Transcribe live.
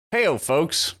Heyo,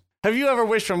 folks. Have you ever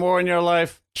wished for more in your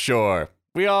life? Sure,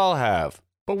 we all have.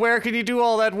 But where can you do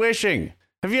all that wishing?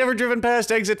 Have you ever driven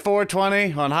past exit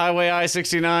 420 on Highway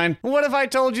I-69? What if I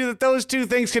told you that those two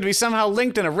things could be somehow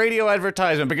linked in a radio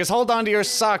advertisement? Because hold on to your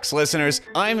socks, listeners.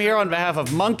 I'm here on behalf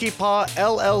of Monkey Paw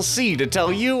LLC to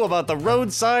tell you about the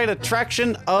roadside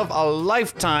attraction of a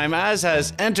lifetime, as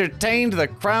has entertained the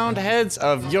crowned heads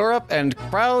of Europe and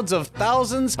crowds of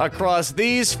thousands across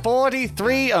these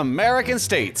 43 American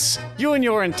states. You and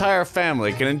your entire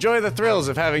family can enjoy the thrills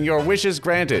of having your wishes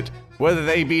granted. Whether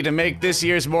they be to make this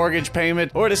year's mortgage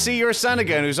payment, or to see your son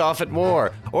again who's off at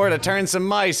war, or to turn some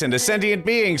mice into sentient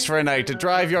beings for a night to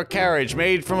drive your carriage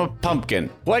made from a pumpkin.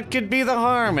 What could be the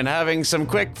harm in having some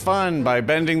quick fun by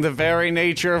bending the very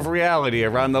nature of reality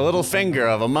around the little finger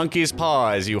of a monkey's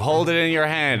paw as you hold it in your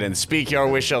hand and speak your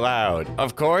wish aloud?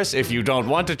 Of course, if you don't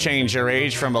want to change your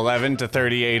age from 11 to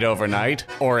 38 overnight,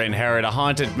 or inherit a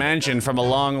haunted mansion from a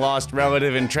long-lost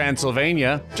relative in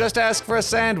Transylvania, just ask for a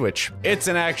sandwich. It's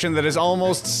an action that is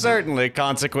almost certainly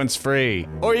consequence-free.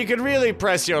 Or you could really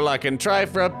press your luck and try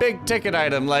for a big ticket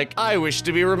item like I wish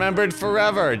to be remembered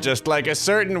forever, just like a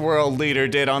certain world leader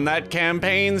did on that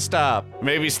campaign stop.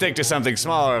 Maybe stick to something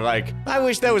smaller like I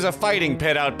wish there was a fighting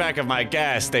pit out back of my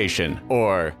gas station.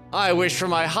 Or I wish for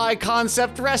my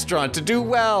high-concept restaurant to do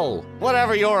well.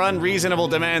 Whatever your unreasonable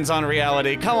demands on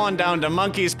reality, come on down to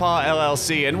Monkey's Paw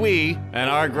LLC and we, and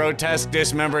our grotesque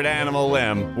dismembered animal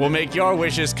limb, will make your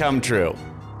wishes come true.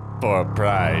 For a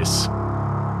price.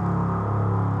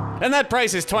 And that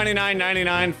price is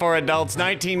 $29.99 for adults,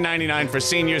 $19.99 for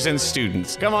seniors and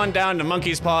students. Come on down to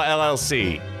Monkey's Paw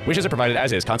LLC. Wishes are provided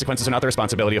as is. Consequences are not the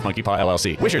responsibility of Monkey Paw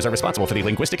LLC. Wishers are responsible for the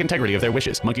linguistic integrity of their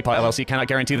wishes. Monkey Paw LLC cannot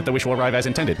guarantee that the wish will arrive as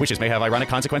intended. Wishes may have ironic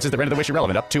consequences that render the wish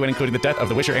irrelevant, up to and including the death of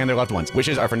the wisher and their loved ones.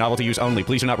 Wishes are for novelty use only.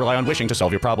 Please do not rely on wishing to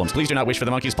solve your problems. Please do not wish for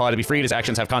the monkey's paw to be freed, as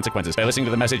actions have consequences. By listening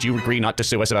to the message, you agree not to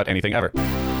sue us about anything ever.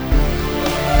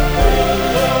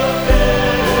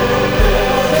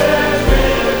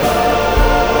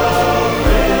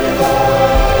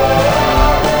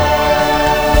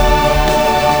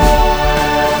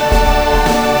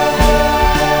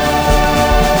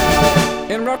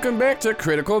 Welcome back to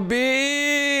Critical Bits.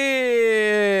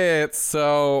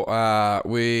 So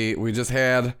we just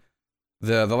had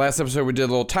the last episode. We did a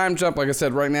little time jump. Like I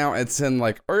said, right now it's in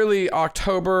like early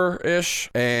October-ish,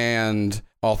 and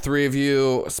all three of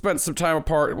you spent some time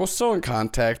apart. We're still in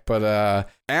contact, but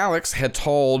Alex had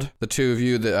told the two of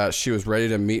you that she was ready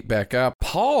to meet back up.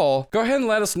 Paul, go ahead and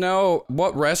let us know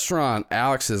what restaurant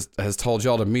Alex has told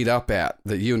y'all to meet up at,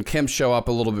 that you and Kim show up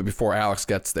a little bit before Alex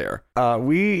gets there.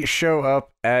 We show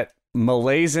up at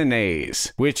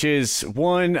Malaisanaise, which is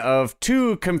one of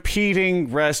two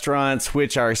competing restaurants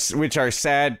which are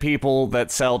sad people that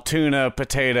sell tuna,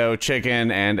 potato,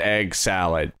 chicken, and egg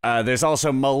salad. There's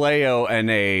also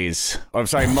Malaisanaise.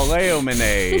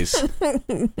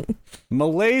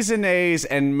 Malaisanaise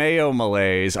and Mayo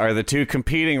Malaise are the two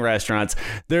competing restaurants.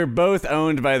 They're both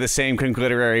owned by the same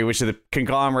conglomerate, which is the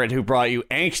conglomerate who brought you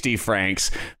Angsty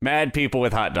Franks, mad people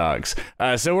with hot dogs.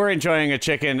 So we're enjoying a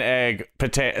chicken, egg,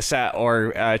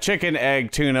 chicken,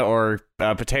 egg, tuna, or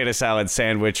potato salad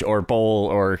sandwich or bowl,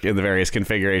 or in the various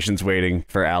configurations, waiting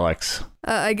for Alex.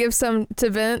 I give some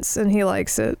to Vince, and he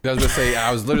likes it.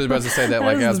 I was literally about to say that,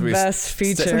 like, as we best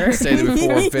feature. stated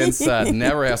before, Vince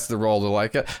never has to roll to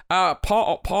like it.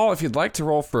 Paul, if you'd like to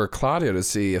roll for Claudio to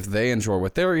see if they enjoy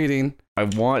what they're eating. I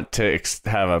want to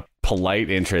have a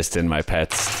polite interest in my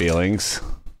pet's feelings.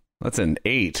 That's an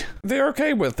 8. They're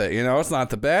okay with it. You know, it's not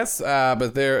the best,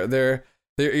 but they're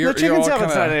the chicken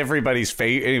salad's not anybody's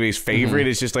anybody's favorite.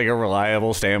 It's just like a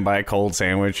reliable standby cold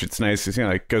sandwich. It's nice. It's,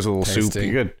 it goes with a little soup.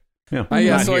 You're good. Yeah,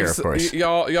 not so here, of course.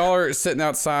 Y'all are sitting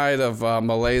outside of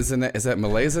Malaisanaise. Is that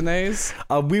Malaisanaise?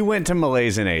 We went to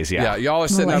Malaisanaise, yeah. Yeah, y'all are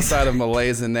sitting outside of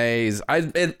Malaisanaise.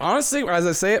 It honestly, as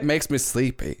I say, it makes me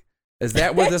sleepy. Is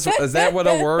that what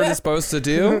a word is supposed to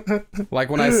do? Like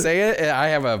when I say it, I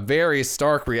have a very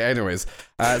stark reaction. Anyways,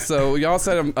 so y'all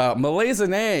said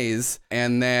Malaisanaise,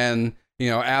 and then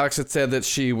Alex had said that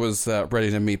she was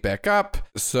ready to meet back up.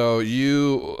 So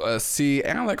you see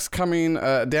Alex coming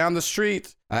down the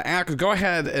street. Alex, go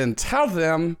ahead and tell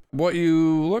them what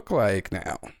you look like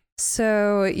now.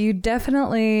 So you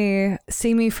definitely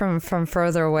see me from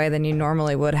further away than you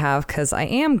normally would have, because I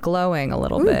am glowing a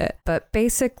little bit. But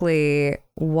basically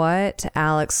what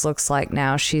Alex looks like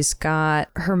now, she's got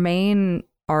her main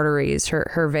arteries,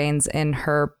 her veins in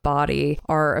her body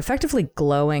are effectively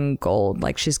glowing gold.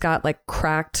 Like she's got like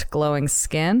cracked glowing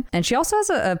skin, and she also has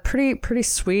a pretty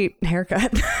sweet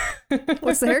haircut.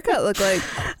 What's the haircut look like?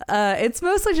 It's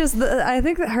mostly just I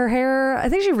think that her hair, I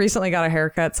think she recently got a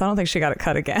haircut, so I don't think she got it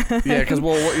cut again. Yeah, because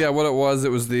what it was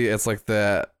it's like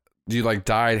you like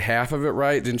dyed half of it,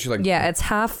 right? Didn't you like? Yeah,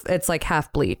 it's like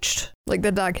half bleached. Like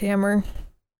the Doc Hammer.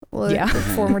 Like Yeah. the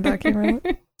former Doc Hammer.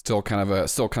 Still kind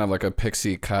of like a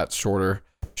pixie cut, shorter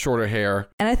hair.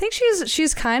 And I think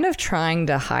she's kind of trying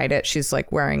to hide it. She's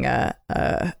like wearing a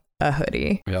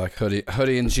hoodie. Yeah, like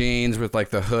hoodie and jeans with like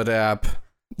the hood up.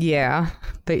 Yeah,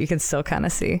 but you can still kind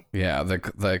of see. Yeah,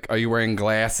 like are you wearing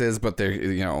glasses? But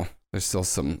there's still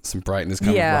some brightness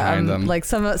coming behind them. Like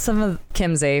some of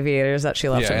Kim's aviators that she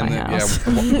left at my house.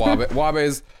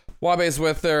 Yeah, Wabe's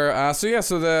with her. So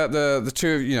the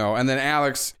two, and then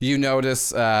Alex, you notice,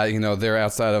 they're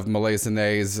outside of Malaise.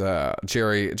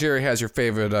 Jerry has your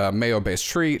favorite mayo-based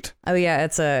treat. Oh yeah,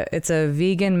 it's a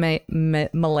vegan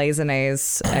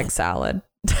Malaise egg salad.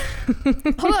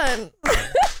 Hold on.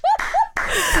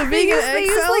 The vegan egg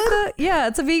salad?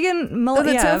 It's a vegan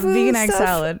tofu vegan egg stuff?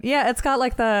 salad. Yeah, it's got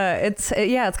like it's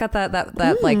got that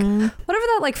like whatever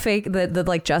that like fake the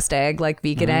like just egg like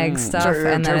vegan egg stuff,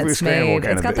 and then Tofu it's scramble made.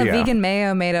 kind It's of got the yeah. vegan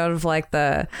mayo made out of like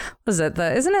isn't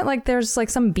it like there's like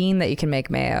some bean that you can make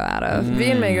mayo out of?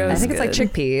 Vegan mango. I think it's like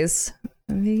chickpeas.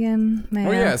 Vegan mayo.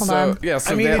 Oh yeah, Hold so on. yeah,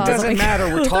 so I mean, it that- doesn't matter.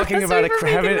 We're talking about a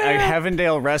vegan mayo.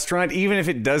 Heavendale restaurant. Even if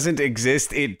it doesn't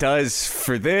exist, it does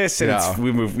for this. And Yeah.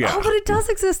 we move. Yeah. Oh, but it does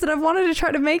exist, and I've wanted to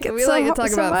try to make it. We like to talk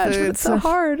so about much, food, but it's so so-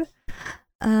 hard.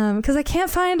 Because I can't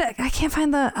find the.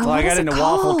 Well, what I got is in it a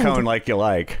waffle called? cone like you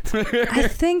like. I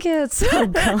think it's. Oh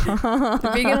God.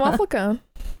 vegan waffle cone.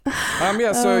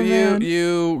 Yeah, so Oh, man.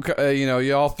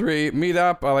 you all three meet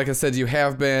up. Like I said, you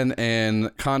have been in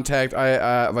contact.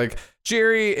 I like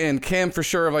Jerry and Kim for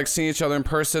sure have like seen each other in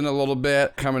person a little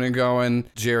bit, coming and going.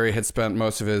 Jerry had spent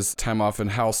most of his time off in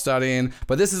house studying,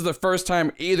 but this is the first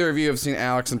time either of you have seen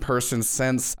Alex in person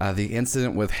since the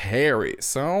incident with Harry.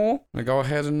 So I'm gonna go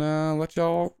ahead and let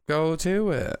y'all go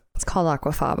to it. It's called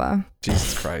aquafaba,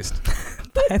 Jesus Christ.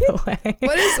 by the way.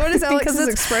 What is Alex's Because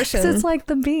expression? it's like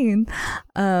the bean.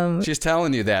 She's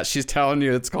telling you that. She's telling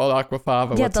you it's called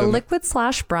aquafaba. Yeah, What's the in it? liquid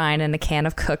 / brine in a can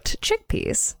of cooked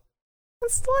chickpeas.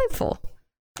 It's delightful.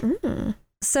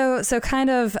 So kind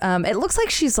of, it looks like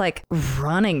she's like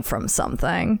running from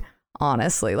something,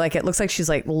 honestly. Like it looks like she's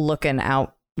like looking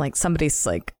out, like somebody's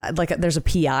like there's a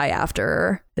PI after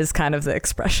her is kind of the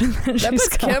expression that That she's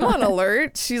puts Kim got. on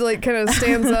alert. She like kind of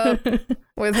stands up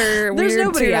with her There's weird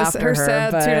nobody tuna, after her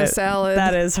sad but tuna salad.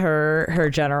 That is her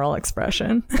general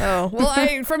expression. Oh,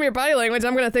 well, from your body language,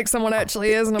 I'm going to think someone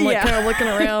actually is. And I'm like Yeah. kind of looking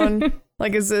around.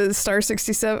 Like, is it Star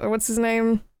 67? What's his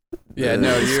name? Yeah,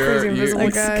 no, This you're crazy invisible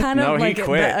It's guy. kind of No, he like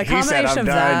quit. a He said, combination "I'm of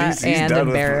done." that He's and done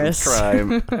with embarrassed.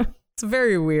 crime. It's a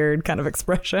very weird kind of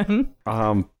expression.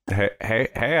 Hey,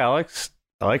 Alex.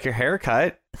 I like your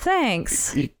haircut.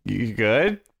 Thanks. You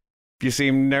good? You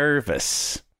seem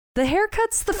nervous. The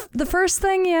haircut's the first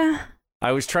thing, yeah.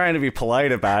 I was trying to be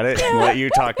polite about it and let you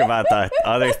talk about the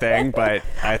other thing, but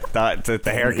I thought that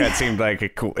the haircut seemed like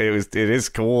it is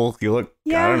cool. You look,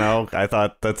 Yeah. I don't know. I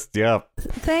thought that's, yeah.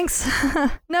 Thanks.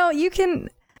 No, you can.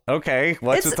 Okay,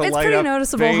 what's with the It's light pretty up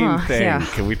noticeable, vein huh? thing? Yeah.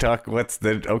 Can we talk,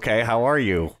 okay, how are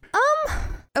you?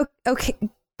 Okay,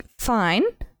 fine.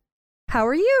 How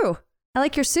are you? I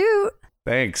like your suit.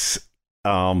 Thanks.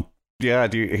 Yeah,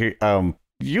 are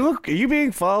you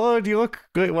being followed? You look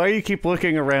good. Why do you keep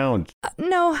looking around?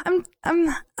 No, I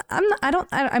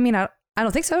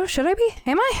don't think so. Should I be?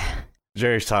 Am I?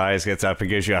 Jerry sighs, gets up, and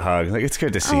gives you a hug. Like, it's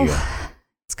good to see you.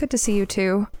 It's good to see you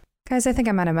too. Guys, I think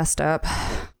I might have messed up.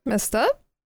 Messed up?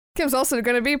 Kim's also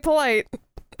going to be polite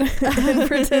and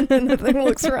pretend that nothing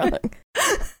looks wrong.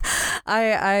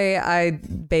 I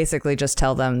basically just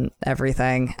tell them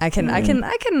everything. I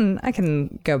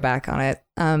can go back on it.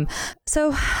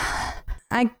 So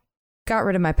I got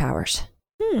rid of my powers.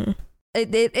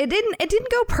 It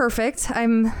didn't go perfect.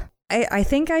 I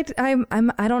think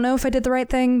I don't know if I did the right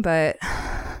thing, but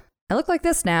I look like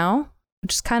this now,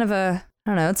 which is kind of I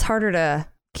don't know, it's harder to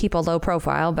keep a low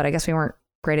profile, but I guess we weren't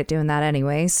great at doing that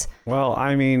anyways. Well,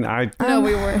 I mean, No,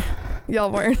 we weren't.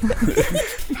 Y'all weren't.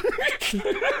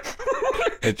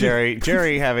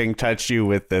 Jerry, having touched you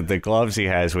with the gloves he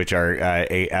has, which are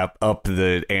up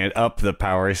the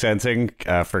power sensing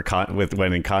for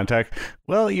when in contact.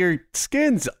 Well, your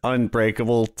skin's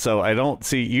unbreakable, so I don't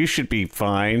see you should be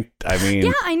fine. I mean,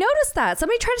 Yeah, I noticed that.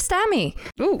 Somebody tried to stab me.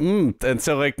 and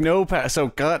so like so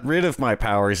got rid of my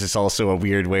powers is also a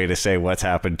weird way to say what's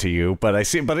happened to you. But I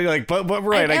see, but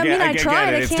right, I get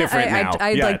it. It's different now.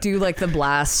 I like do like the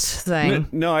blast thing.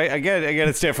 No, I get it.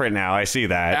 It's different now. I see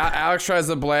that. Alex tries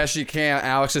to blast. She can't.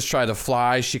 Alex has tried to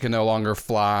fly. She can no longer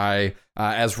fly.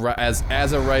 As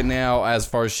of right now, as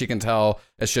far as she can tell,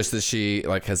 it's just that she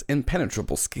like has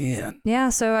impenetrable skin. Yeah,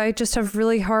 so I just have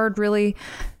really hard, really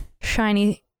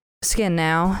shiny skin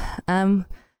now.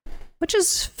 Which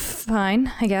is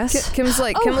fine, I guess. Kim's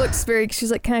like, Kim looks very,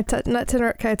 she's like, can I touch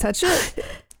it?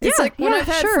 It's like when I've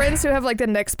had friends who have like the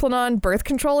Nexplanon birth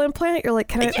control implant, you're like,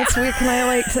 that's weird.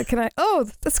 Oh,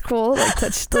 that's cool. Like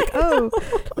touch, like, oh,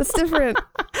 that's different.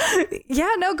 Yeah,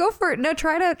 no, go for it. No,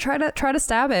 try to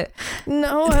stab it.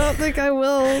 No, I don't think I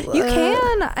will. You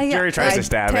can. Jerry tries to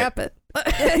stab tap it.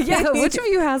 Yeah, which of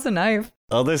you has a knife?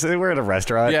 Oh, we're at a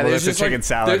restaurant. Yeah, well, there's it's a just chicken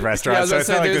salad restaurant, so it's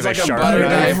not like there's a sharp butter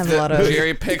knife. knife that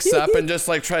Jerry picks up and just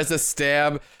like tries to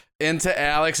stab into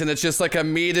Alex, and it's just like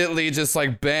immediately just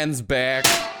like bends back.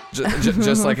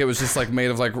 Just like it was just like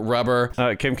made of like rubber.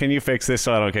 Kim, can you fix this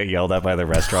so I don't get yelled at by the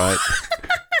restaurant?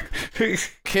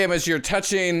 Kim, as you're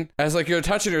touching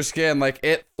her skin, like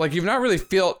you've not really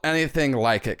felt anything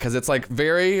like it because it's like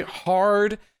very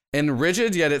hard and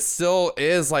rigid, yet it still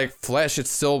is like flesh. It's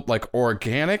still like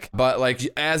organic, but like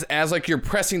as like you're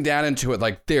pressing down into it,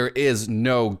 like there is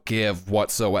no give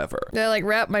whatsoever. Yeah, like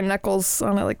wrap my knuckles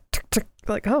on it, like tick, tick,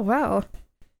 like oh wow.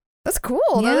 That's cool.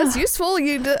 Yeah. No, that's useful.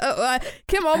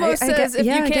 Kim almost says if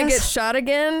you can't get shot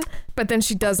again, but then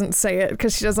she doesn't say it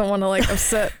because she doesn't want to like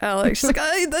upset Alex. She's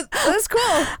like, that's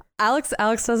cool. Alex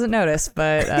doesn't notice,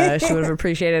 but she would have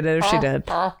appreciated it if she did.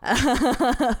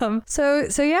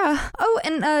 So yeah. Oh,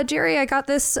 and Jerry, I got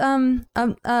this.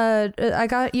 I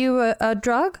got you a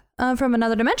drug from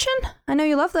another dimension. I know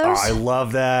you love those. Oh, I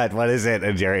love that. What is it?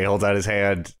 And Jerry holds out his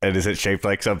hand. And is it shaped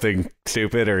like something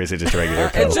stupid, or is it just a regular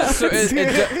pill?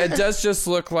 It does just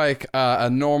look like a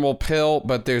normal pill,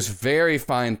 but there's very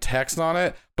fine text on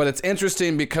it. But it's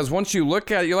interesting because once you look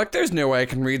at it, you're like, there's no way I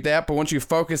can read that. But once you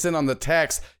focus in on the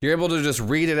text, you're able to just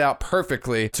read it out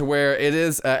perfectly to where it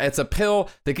is. It's a pill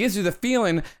that gives you the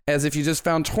feeling as if you just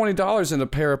found $20 in a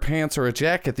pair of pants or a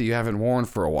jacket that you haven't worn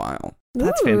for a while.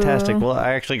 That's fantastic. Well,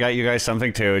 I actually got you guys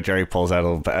something too. Jerry pulls out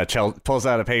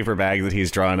a paper bag that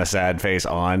he's drawn a sad face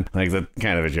on, like the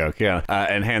kind of a joke, yeah,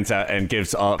 and hands out and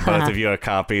gives both of you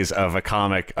copies of a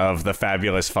comic of the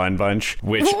Fabulous Fun Bunch,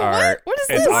 which are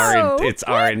it's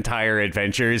our entire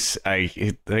adventures.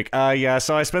 Yeah.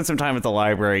 So I spent some time at the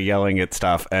library yelling at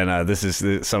stuff, and this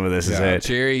is some of this is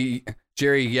it.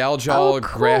 Jerry Yelljaw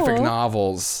graphic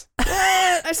novels.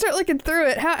 I start looking through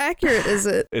it. How accurate is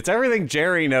it? It's everything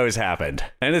Jerry knows happened,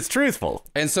 and it's truthful.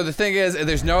 And so the thing is,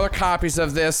 there's no other copies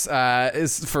of this.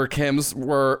 Is for Kim's,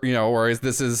 whereas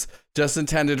this is just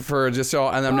intended for just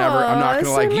y'all. And I'm not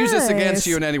gonna like use this against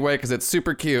you in any way because it's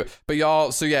super cute. But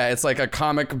y'all, so yeah, it's like a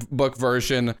comic book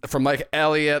version from like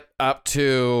Elliot up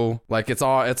to like it's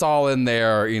all in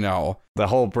there, you know. The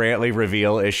whole Brantley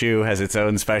reveal issue has its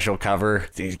own special cover.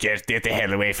 Get the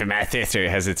hell away from my sister.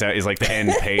 It has its own, is like the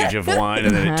end page of one,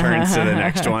 and then it turns to the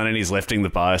next one, and he's lifting the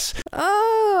bus.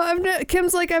 Oh,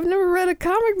 Kim's like, I've never read a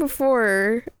comic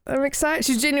before. I'm excited.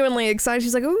 She's genuinely excited.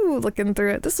 She's like, ooh, looking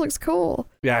through it. This looks cool.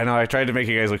 Yeah, I know. I tried to make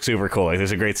you guys look super cool. Like,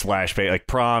 there's a great splash page. Like,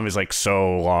 Prom is like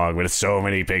so long, but it's so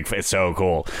many it's so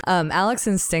cool. Alex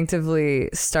instinctively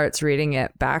starts reading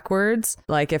it backwards,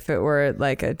 like if it were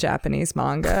like a Japanese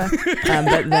manga.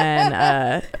 But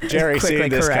then Jerry quickly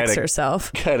this corrects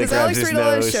herself. Does Alex read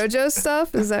all the shoujo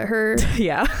stuff? Is that her?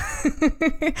 Yeah.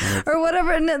 Or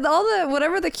whatever.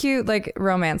 Whatever the cute like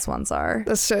romance ones are.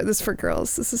 This for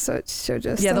girls. This is shoujo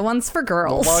stuff. Yeah, the ones for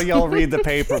girls. While y'all read the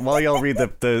paper, while y'all read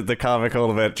the comic a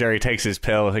little bit, Jerry takes his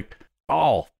pill. Like,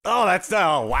 wow,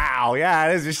 yeah,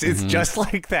 it's just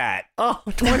like that. Oh,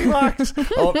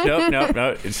 $20. Oh,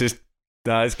 no, it's just.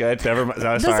 No, it's good. Never mind.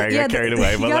 No, sorry, I got carried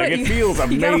away. But it feels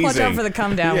amazing. You gotta watch out for the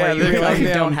come down where you realize you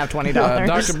don't have $20.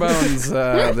 Dr. Bones,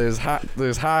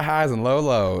 there's high highs and low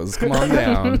lows. Come on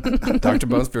down. Dr.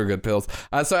 Bones feel good pills.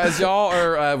 So as y'all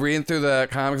are reading through the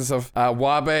comics and stuff,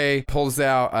 Wabe pulls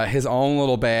out his own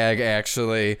little bag.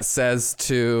 Actually, says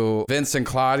to Vince and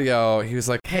Claudio, he was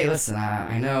like, "Hey, listen,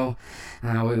 I know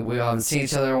we all haven't seen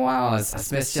each other in a while. I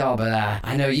missed y'all, but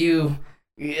I know you."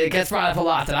 It gets brought up a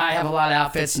lot that I have a lot of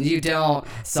outfits and you don't,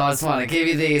 so I just want to give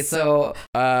you these. So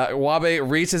Wabe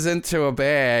reaches into a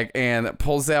bag and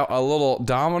pulls out a little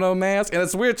domino mask, and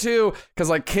it's weird too because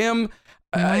like Kim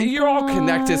you're all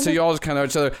connected, so you all just kind of know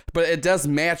each other. But it does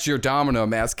match your domino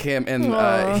mask, Kim,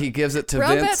 and he gives it to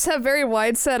Round Vince. bats have very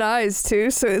wide set eyes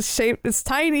too, so it's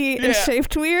tiny and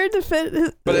shaped weird to fit.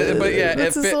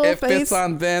 It fits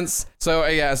on Vince.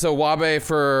 So so Wabe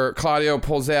for Claudio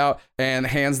pulls out and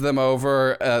hands them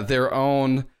over their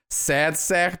own sad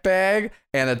sack bag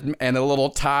and a little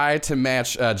tie to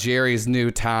match Jerry's new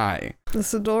tie.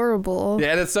 It's adorable.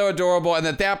 Yeah, and it's so adorable. And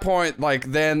at that point,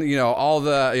 then all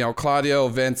the Claudio,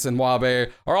 Vince, and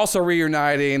Wabe are also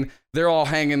reuniting. They're all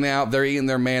hanging out. They're eating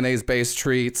their mayonnaise-based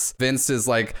treats. Vince is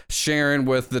sharing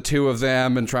with the two of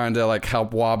them and trying to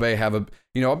help Wabe have a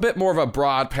bit more of a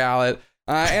broad palate.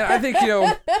 And I think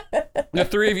the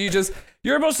three of you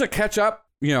you're able to catch up.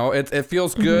 It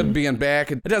feels good being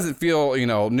back. It doesn't feel,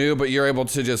 new, but you're able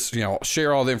to just,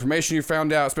 share all the information you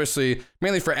found out, especially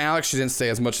mainly for Alex. She didn't stay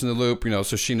as much in the loop,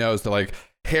 so she knows that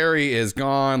Harry is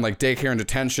gone, daycare and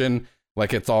detention,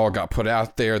 it's all got put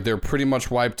out there. They're pretty much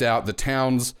wiped out. The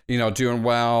town's, doing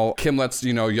well. Kim lets,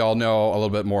 y'all know a little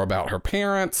bit more about her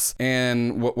parents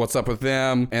and what's up with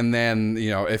them. And then,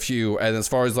 and as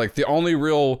far as the only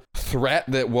real threat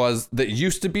that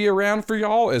used to be around for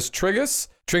y'all is Trigus.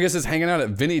 Trigus is hanging out at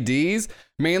Vinny D's,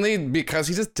 mainly because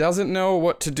he just doesn't know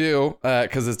what to do,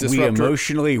 because it's disruptor. We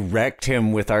emotionally wrecked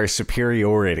him with our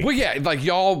superiority. Well, yeah,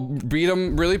 y'all beat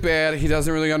him really bad. He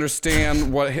doesn't really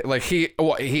understand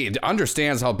he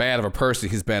understands how bad of a person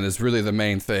he's been is really the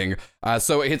main thing.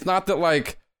 So it's not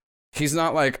that he's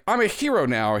not I'm a hero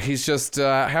now. He's just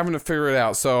having to figure it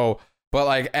out. So.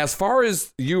 But as far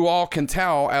as you all can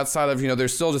tell, outside of,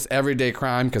 there's still just everyday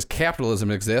crime because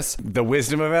capitalism exists. The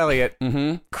wisdom of Elliot.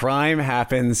 Mm-hmm. Crime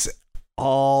happens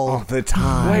all the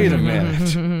time. Wait a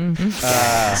minute.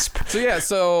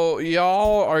 So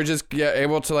y'all are just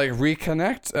able to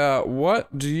reconnect.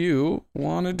 What do you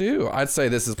want to do? I'd say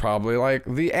this is probably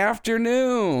the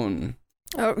afternoon.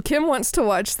 Oh, Kim wants to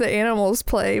watch the animals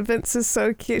play. Vince is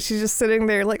so cute. She's just sitting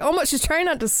there almost, she's trying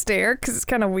not to stare because it's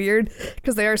kind of weird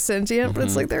because they are sentient, but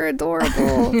it's they're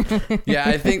adorable. Yeah,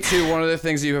 I think too, one of the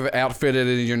things you have outfitted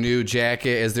in your new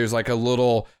jacket is there's a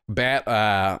little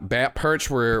bat perch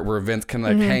where Vince can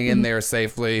hang in there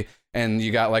safely, and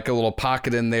you got a little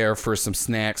pocket in there for some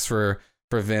snacks for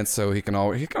Vince, so he can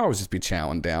always just be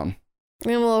chowing down.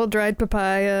 And a little dried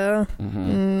papaya.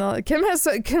 Kim is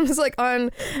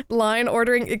online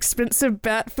ordering expensive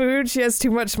bat food. She has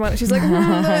too much money. She's she's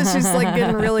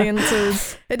getting really into.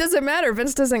 It doesn't matter.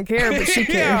 Vince doesn't care, but she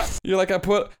cares. You're I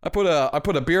put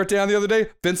a beer down the other day.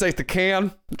 Vince ate the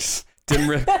can.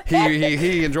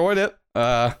 He enjoyed it.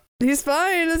 He's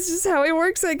fine. That's just how he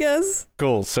works, I guess.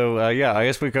 Cool. So, I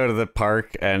guess we go to the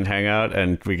park and hang out,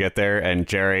 and we get there, and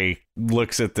Jerry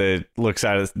looks out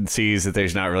and sees that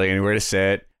there's not really anywhere to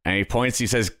sit, and he points, he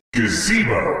says,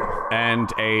 gazebo! And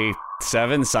a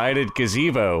 7-sided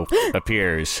gazebo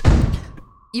appears.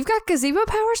 You've got gazebo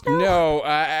powers now? No,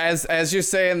 as you're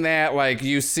saying that,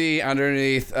 you see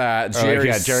underneath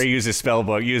Jerry's... Jerry uses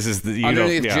spellbook,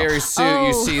 underneath Jerry's suit,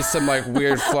 you see some,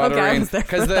 weird fluttering.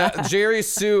 Because the Jerry's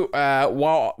suit,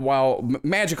 while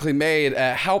magically made,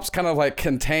 helps kind of,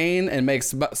 contain and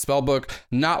makes spellbook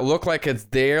not look like it's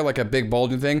there, like a big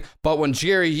bulging thing. But when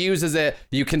Jerry uses it,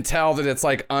 you can tell that it's,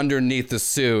 underneath the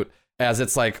suit, as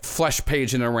it's flesh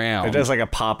paging around. It does a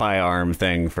Popeye arm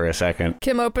thing for a second.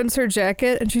 Kim opens her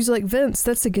jacket and she's like, Vince,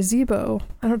 that's a gazebo.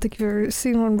 I don't think you've ever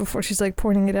seen one before. She's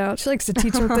pointing it out. She likes to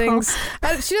teach him things.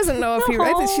 She doesn't know if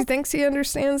I think she thinks he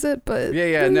understands it, but he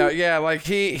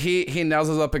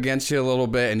nuzzles up against you a little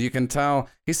bit, and you can tell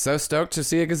he's so stoked to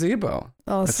see a gazebo.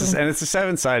 Awesome. It's a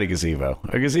 7-sided gazebo.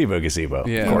 A gazebo.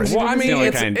 Yeah. Of course. Well, I mean,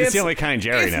 it's the only kind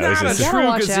Jerry knows. It's not a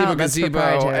true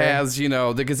gazebo, as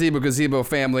the gazebo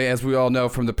family, as we all know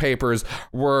from the papers,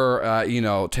 were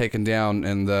taken down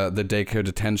in the daycare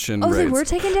detention raids. They were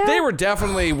taken down? They were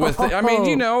definitely with it. I mean,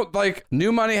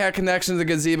 New Money had connections to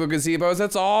gazebos.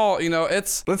 That's all,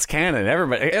 it's canon.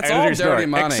 Everybody. It's all dirty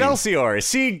money. Excelsior.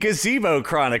 See Gazebo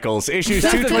Chronicles, issues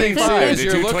 225 to 228.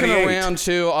 You're looking around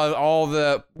to all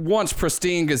the once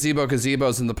pristine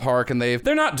gazebos in the park, and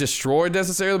they're not destroyed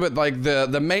necessarily, but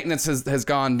the maintenance has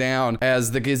gone down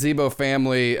as the gazebo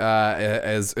family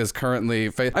is currently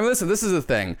I mean, listen, this is the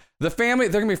thing. The family,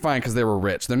 they're gonna be fine because they were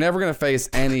rich. They're never gonna face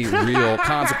any real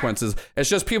consequences. It's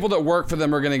just people that work for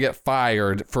them are gonna get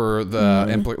fired for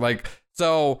the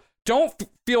so don't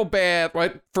feel bad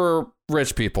for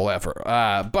rich people ever.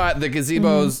 But the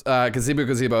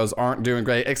gazebos aren't doing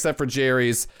great, except for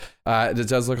Jerry's. It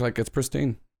does look like it's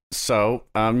pristine. So,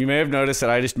 you may have noticed that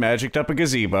I just magicked up a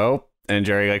gazebo, And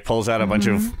Jerry like pulls out a bunch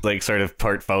of like sort of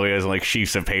portfolios and like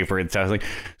sheets of paper and stuff. Like,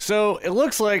 so it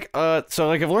looks like so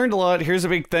like I've learned a lot. Here's a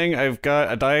big thing. I've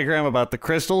got a diagram about the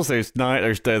crystals. There's 9.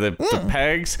 There's the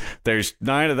pegs. There's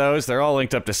 9 of those. They're all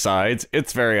linked up to sides.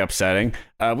 It's very upsetting.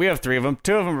 We have 3 of them.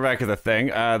 2 of them are back at the thing.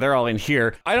 They're all in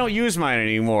here. I don't use mine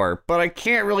anymore, but I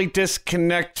can't really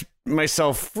disconnect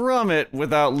myself from it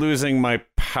without losing my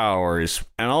powers.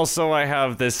 And also I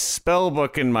have this spell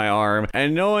book in my arm,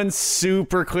 and no one's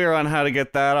super clear on how to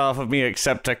get that off of me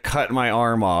except to cut my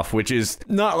arm off, which is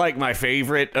not like my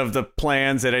favorite of the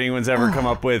plans that anyone's ever come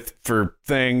up with for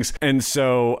things. And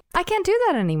so I can't do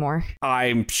that anymore.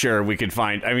 I'm sure we could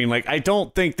find, I mean, like, I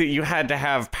don't think that you had to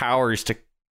have powers to,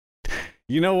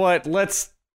 you know what,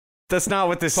 that's not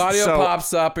what this Claudio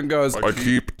pops up and goes, I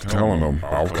keep telling him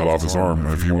I'll cut off his arm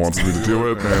if he wants me to do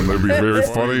it, and it'd be very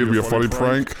funny. It'd be a funny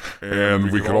prank,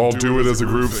 and we could all do it as a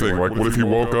group thing. Like, what if he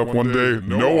woke up one day,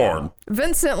 no arm?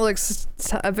 Vince looks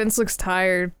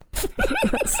tired.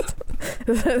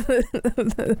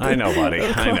 I know, buddy.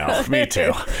 I know. Me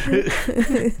too.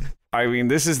 I mean,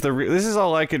 this is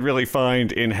all I could really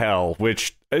find in hell,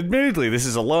 which admittedly, this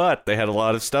is a lot. They had a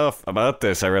lot of stuff about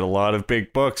this. I read a lot of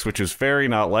big books, which was very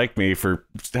not like me for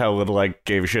how little I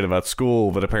gave a shit about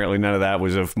school, but apparently none of that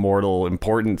was of mortal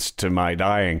importance to my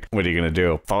dying. What are you going to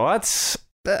do? Thoughts?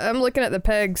 I'm looking at the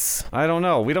pegs. I don't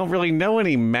know. We don't really know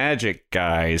any magic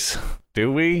guys,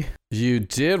 do we? You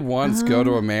did once go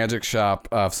to a magic shop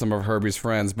of some of Herbie's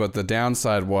friends, but the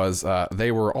downside was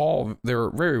they were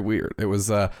very weird. It was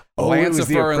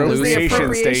Lancifer and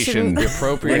appropriation station. The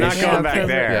appropriation. We're not going back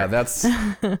there. Yeah, that's.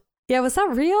 Yeah, was that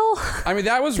real? I mean,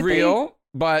 that was real.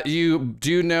 But you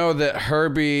do know that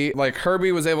Herbie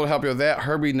was able to help you with that.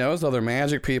 Herbie knows other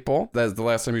magic people. That's the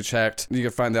last time you checked. You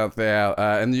could find out that,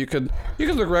 and you could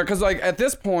look around, because like at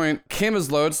this point, Kim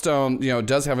is Lodestone,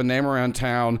 does have a name around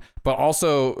town, but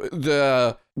also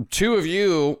the 2 of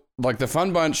you, like the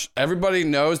Fun Bunch, everybody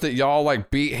knows that y'all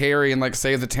like beat Harry and like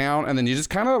saved the town, and then you just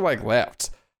kind of like left.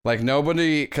 Like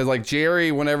nobody, because like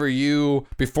Jerry,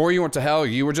 before you went to hell,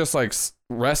 you were just like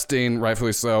resting,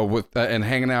 rightfully so, with and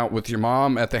hanging out with your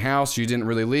mom at the house. You didn't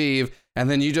really leave, and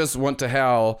then you just went to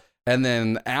hell. And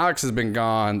then Alex has been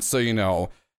gone, so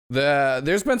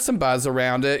there's been some buzz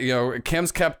around it.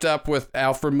 Kim's kept up with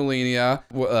Alfred Molina.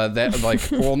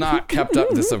 Not kept up.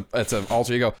 It's an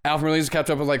alter ego. Alfred Molina's kept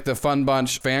up with like the Fun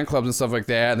Bunch fan clubs and stuff like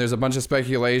that. And there's a bunch of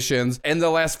speculations in the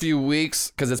last few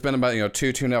weeks, because it's been about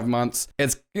 2.5 months.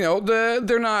 It's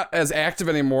they're not as active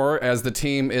anymore, as the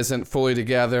team isn't fully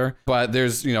together. But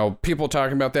there's people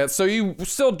talking about that. So you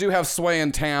still do have sway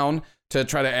in town to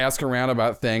try to ask around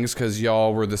about things, because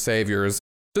y'all were the saviors.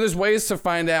 So there's ways to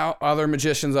find out other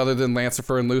magicians other than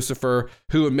Lancifer and Lucifer,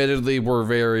 who admittedly were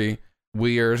very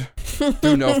weird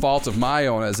through no fault of my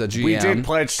own as a GM. We did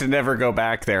pledge to never go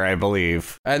back there, I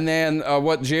believe. And then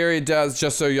what Jerry does,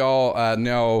 just so y'all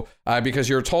know, because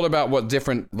you're told about what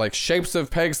different like shapes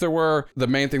of pegs there were, the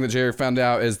main thing that Jerry found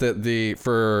out is that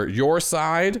for your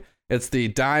side, it's the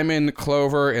diamond,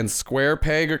 clover, and square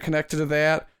peg are connected to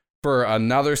that. For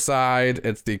another side,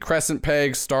 it's the crescent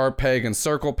peg, star peg, and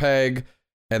circle peg.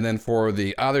 And then for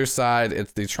the other side,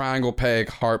 it's the triangle peg,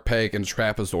 heart peg, and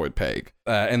trapezoid peg.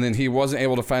 And then he wasn't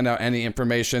able to find out any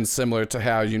information similar to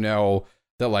how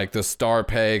that like the star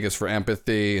peg is for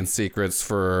empathy and secrets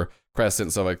for crescent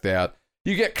and stuff like that.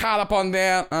 You get caught up on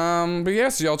that. But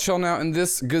yes, y'all chilling out in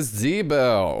this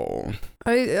gazebo.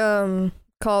 I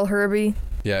call Herbie.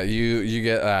 Yeah, you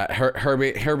get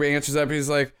Herbie answers up. He's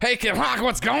like, "Hey, Kim Hawk,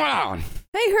 what's going on?"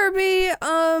 Hey, Herbie.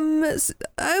 I was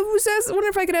wondering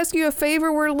if I could ask you a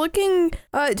favor. We're looking.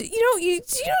 You know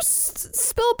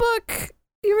Spellbook.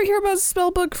 You ever hear about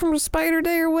Spellbook from Spider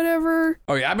Day or whatever?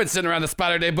 Oh yeah, I've been sitting around the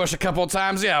Spider Day bush a couple of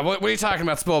times. Yeah, what are you talking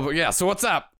about, Spellbook? Yeah, so what's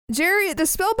up? Jerry, the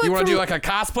spellbook. You want to do like a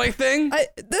cosplay thing?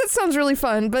 That sounds really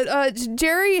fun. But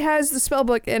Jerry has the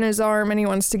spellbook in his arm and he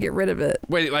wants to get rid of it.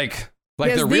 Wait, like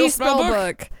the real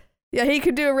spellbook? Yeah, he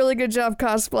could do a really good job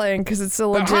cosplaying because it's a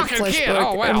legit flesh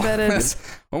book embedded.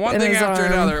 Well, one thing after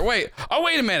another. Wait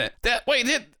a minute. That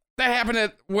happened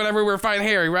at whenever we were fighting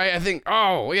Harry, right? I think.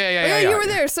 Oh, yeah. You were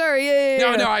there. Sorry.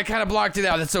 Yeah. No, I kind of blocked it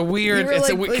out. It's a weird.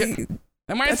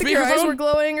 Am I on speakerphone? Your eyes were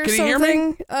glowing or Can something.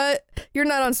 Can you hear me? You're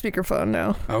not on speakerphone,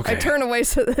 no. Okay. I turn away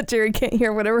so that Jerry can't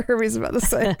hear whatever Herbie's about to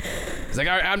say. It's like,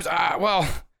 well,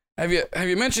 have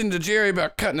you mentioned to Jerry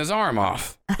about cutting his arm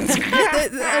off? That's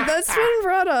been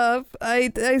brought up. I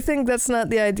think that's not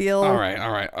the ideal. All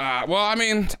right. Well, I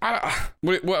mean,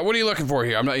 what are you looking for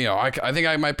here? I'm not. I think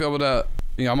I might be able to.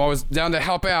 I'm always down to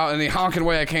help out in any honking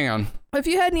way I can. If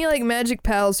you had any like magic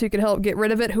pals who could help get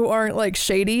rid of it, who aren't like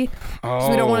shady, so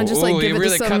we don't want to just like give it to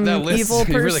some evil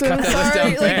person. You really cut that list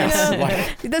down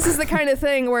fast. This is the kind of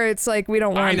thing where it's like we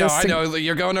don't want. I know.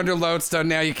 You're going under lodestone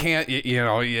now. You can't.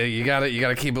 You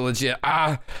gotta keep it legit.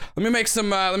 Let me make some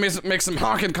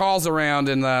honking calls around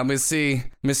and let me see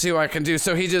what I can do.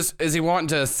 So is he wanting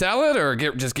to sell it or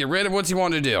just get rid of? What's he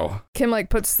wanting to do? Kim like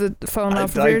puts the phone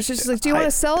off of her. She's just like, do you want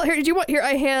to sell it? Here, do you want? Here,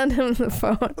 I hand him the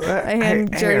phone. I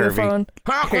hand Jerry the phone.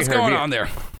 Honk, what's going on there?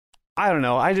 I don't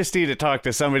know. I just need to talk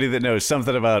to somebody that knows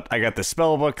something about. I got the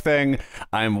spellbook thing.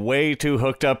 I'm way too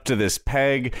hooked up to this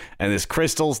peg, and this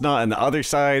crystal's not on the other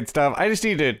side stuff. I just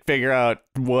need to figure out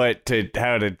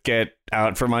how to get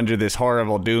out from under this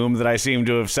horrible doom that I seem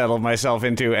to have settled myself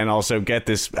into, and also get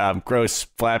this gross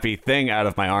flappy thing out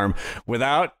of my arm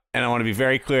without. And I want to be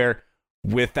very clear.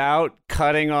 Without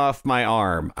cutting off my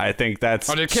arm. I think that's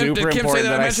super important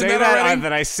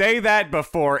that I say that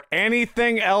before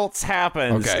anything else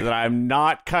happens, that I'm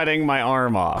not cutting my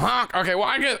arm off. Okay,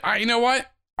 well, you know what?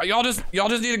 Y'all just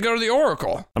need to go to the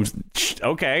Oracle.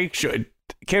 Okay,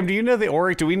 Kim, do you know the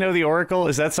Oracle? Do we know the Oracle?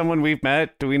 Is that someone we've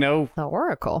met? Do we know the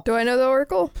Oracle? Do I know the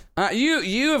Oracle?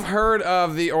 You have heard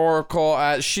of the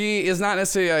Oracle. She is not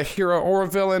necessarily a hero or a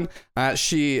villain.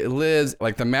 She lives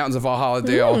like the mountains of Valhalla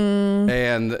Dale,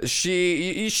 and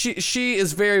she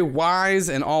is very wise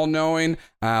and all knowing.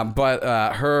 But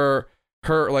her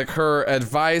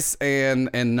advice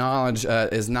and knowledge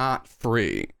is not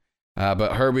free.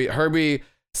 But Herbie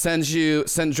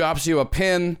drops you a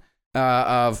pin.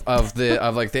 Of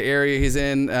the area he's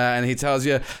in, and he tells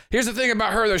you, here's the thing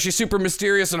about her though, she's super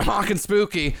mysterious and honking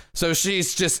spooky, so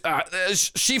she's just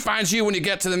she finds you when you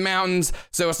get to the mountains,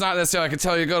 so it's not necessarily I can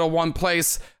tell you to go to one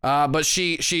place, but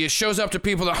she shows up to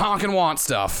people that honk and want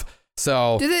stuff.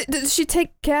 So does she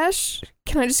take cash?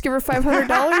 Can I just give her $500? No,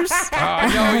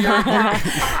 Can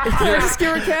I just give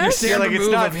her cash? You're like, it's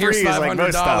not free, like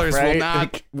most stuff, right? Will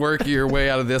not work your way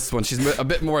out of this one. She's a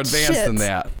bit more advanced than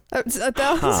that.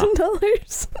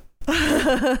 $1,000?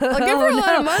 I'll give her a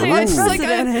lot of money.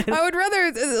 I would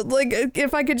rather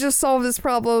if I could just solve this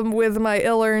problem with my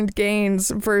ill-earned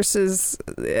gains versus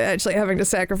actually having to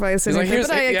sacrifice anything.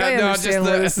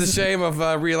 It's the shame of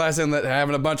realizing that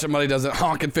having a bunch of money doesn't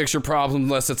honk and fix your problems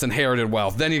unless it's inherited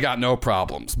wealth. Then you got no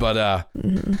problems. But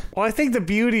well, I think the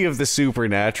beauty of the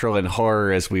supernatural and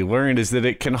horror, as we learned, is that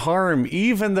it can harm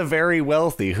even the very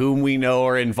wealthy, whom we know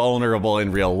are invulnerable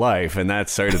in real life, and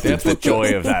that's sort of the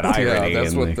joy of that irony. Yeah,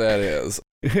 that's what that is.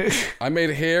 I made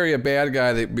Harry a bad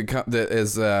guy that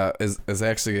is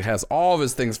actually has all of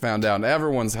his things found out, and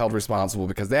everyone's held responsible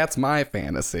because that's my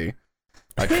fantasy.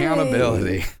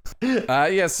 Accountability.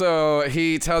 So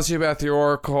he tells you about the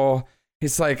Oracle.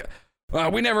 He's like, I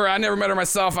never met her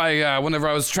myself. Whenever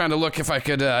I was trying to look if I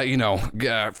could,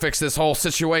 fix this whole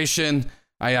situation,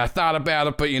 I thought about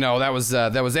it, but that was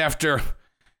after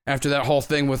that whole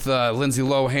thing with Lindsay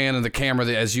Lohan and the camera,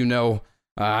 that, as you know.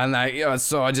 Jerry's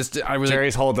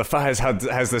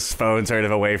has this phone sort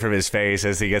of away from his face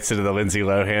as he gets into the Lindsay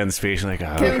Lohan speech. Like,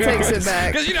 Kim takes it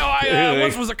back. Because I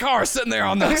once was a car sitting there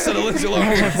on the set of Lindsay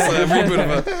Lohan's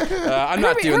reboot of I'm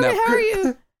not doing that.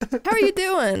 How are you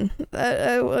doing?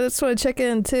 I just want to check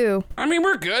in too. I mean,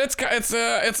 we're good.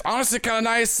 It's honestly kind of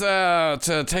nice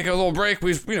to take a little break.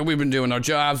 We've been doing our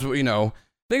jobs.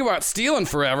 Think about stealing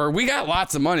forever. We got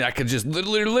lots of money. I could just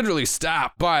literally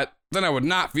stop, but then I would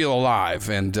not feel alive.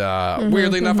 And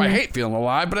weirdly enough, I hate feeling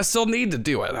alive, but I still need to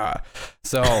do it.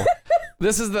 So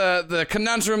this is the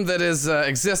conundrum that is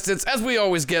existence, as we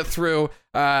always get through.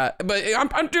 But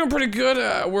I'm doing pretty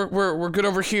good. We're good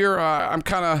over here. I'm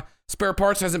kind of Spare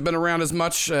Parts hasn't been around as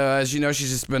much. As you know, she's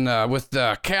just been with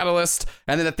the Catalyst.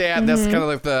 And then at that, that's kind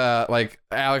of like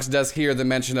Alex does hear the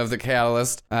mention of the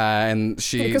Catalyst. And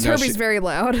she... Because Herbie's very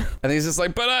loud. And he's just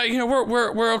like, but,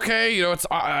 we're okay.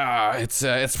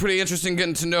 It's pretty interesting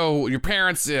getting to know your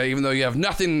parents, even though you have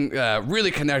nothing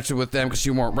really connected with them because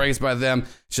you weren't raised by them.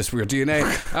 It's just weird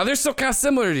DNA. They're still kind of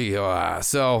similar to you.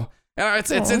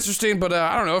 It's interesting, but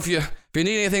I don't know. If you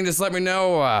need anything, just let me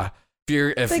know.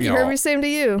 Thank you, Herbie. Same to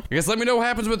you. I guess let me know what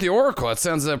happens with the Oracle. It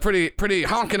sounds pretty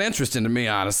honking interesting to me,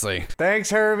 honestly.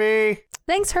 Thanks, Herbie.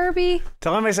 Thanks, Herbie.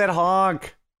 Tell him I said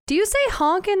honk. Do you say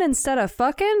honking instead of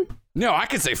fucking? No, I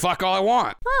can say fuck all I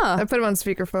want. Huh. I put him on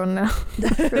speakerphone now.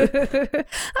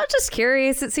 I'm just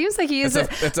curious. It seems like he uses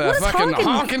it's a fucking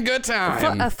honking good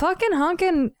time. A fucking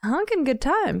honking good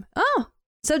time. Oh,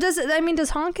 so does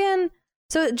honking?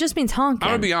 So it just means honking.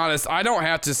 I'm gonna be honest. I don't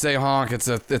have to say honk. It's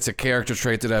a character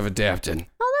trait that I've adapted.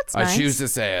 Oh, that's nice. I choose to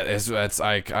say it. It's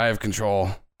like I have control.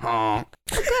 Honk.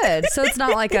 Good. So it's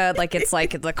not like it's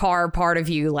like the car part of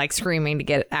you like screaming to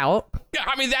get it out. Yeah,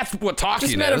 I mean that's what talking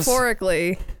Just is.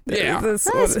 metaphorically. Yeah.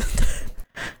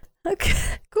 Okay,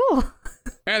 cool.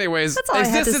 Anyways, That's all I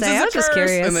had to say. I was just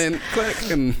curious. And then click,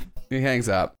 and he hangs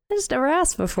up. I just never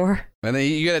asked before. And then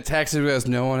you get a text that goes,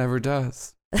 "No one ever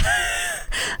does."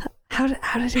 How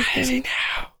did he know?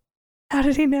 How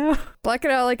did he know? Black it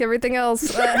out like everything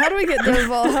else. How do we get to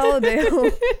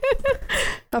Valhalla?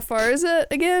 How far is it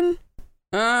again?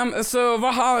 So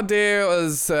Valhalla Dale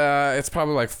is it's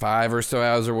probably like 5 or so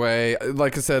hours away.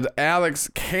 Like I said, Alex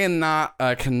can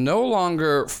no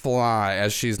longer fly,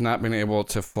 as she's not been able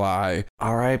to fly.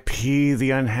 R.I.P.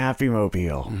 the unhappy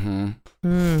mobile.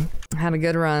 Had a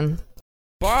good run.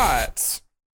 But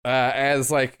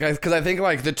as like, because I think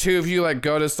like the two of you like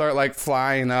go to start like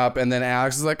flying up, and then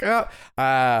Alex is like,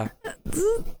 Alex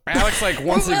like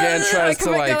once again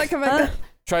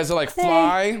tries to like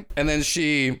fly, and then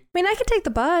she. I mean, I could take the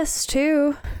bus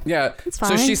too. Yeah, it's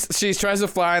fine. So she tries to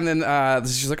fly, and then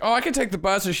she's like, "Oh, I can take the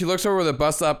bus." And she looks over where the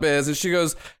bus stop is, and she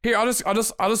goes, "Here, I'll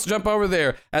just jump over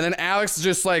there." And then Alex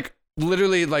just like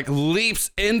literally like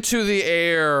leaps into the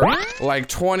air like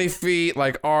 20 feet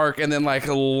like arc, and then like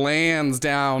lands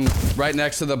down right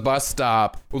next to the bus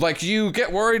stop. Like you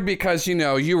get worried because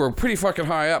you were pretty fucking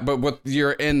high up, but with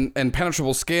your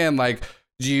impenetrable skin, like.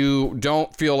 You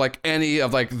don't feel like any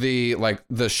of like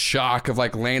the shock of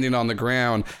like landing on the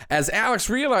ground, as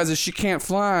Alex realizes she can't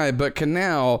fly but can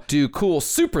now do cool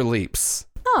super leaps.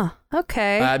 Oh,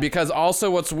 okay. Because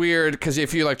also what's weird, because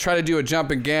if you like try to do a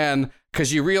jump again,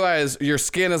 because you realize your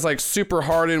skin is like super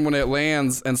hardened when it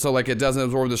lands, and so like it doesn't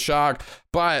absorb the shock,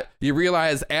 but you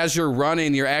realize as you're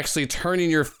running, you're actually turning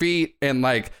your feet and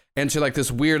like into like this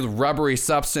weird rubbery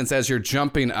substance as you're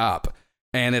jumping up.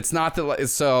 And it's not that,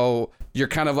 so you're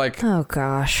kind of like, oh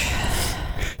gosh,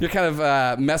 you're kind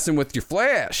of messing with your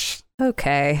flesh.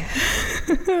 Okay.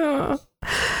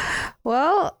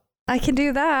 Well, I can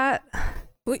do that.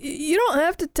 Well, you don't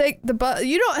have to take the bus.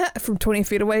 You don't have from 20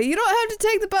 feet away. You don't have to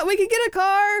take the bus. We could get a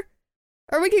car,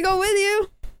 or we could go with you.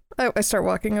 I start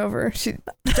walking over. She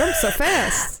jumps so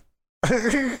fast.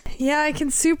 Yeah, I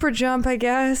can super jump, I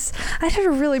guess. I did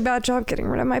a really bad job getting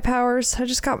rid of my powers. I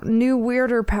just got new,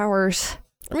 weirder powers.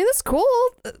 I mean, that's cool.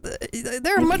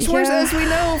 There are much worse, as we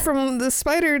know from the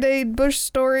Spider-Day Bush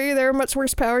story, there are much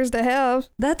worse powers to have.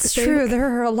 That's true.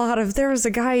 There was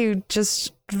a guy who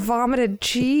just vomited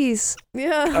cheese.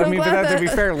 Yeah, I mean, but to be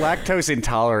fair, lactose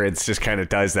intolerance just kind of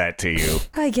does that to you.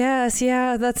 I guess,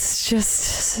 yeah, that's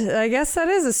just, I guess that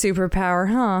is a superpower,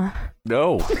 huh?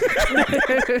 No.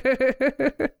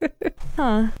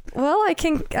 Huh. Well, I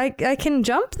can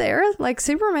jump there like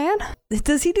Superman.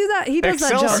 Does he do that? He does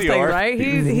that jump thing, right?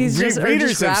 He's just,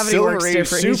 readers just of gravity Silver works Age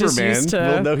different. He's just Superman used to...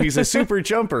 will know he's a super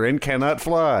jumper and cannot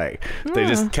fly. They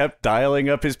just kept dialing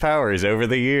up his powers over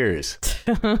the years.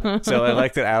 So I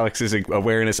like that Alex's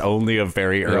awareness only of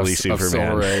very early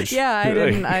Superman. Yeah, I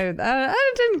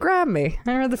didn't grab me.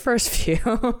 I read the first few.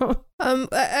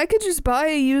 I could just buy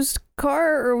a used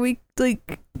car, or we could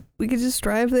just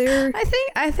drive there. I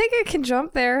think I can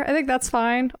jump there. I think that's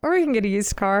fine. Or we can get a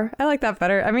used car. I like that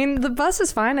better. I mean, the bus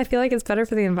is fine. I feel like it's better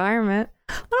for the environment.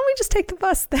 Why don't we just take the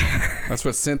bus there? That's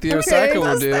what Cynthia Recycle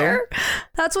would do. There.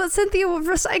 That's what Cynthia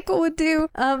Recycle would do.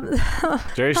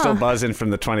 Jerry's still buzzing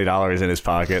from the $20 in his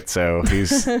pocket, so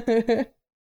he's...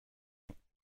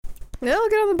 Yeah, I'll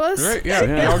get on the bus. Right,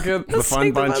 yeah. I'll get the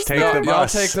fun bunch. Take the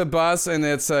bus. Y'all take the bus, and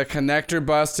it's a connector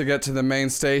bus to get to the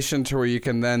main station, to where you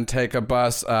can then take a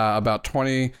bus about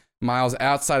 20 miles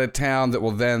outside of town that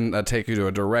will then take you to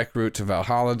a direct route to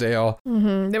Valhalla Dale.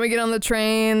 Mm-hmm. Then we get on the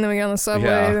train, then we get on the subway,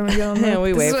 then we get on the...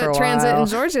 we wait for a while. Transit in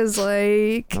Georgia's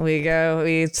like.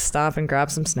 We stop and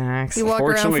grab some snacks. You walk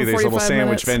Fortunately, around for there's little sandwich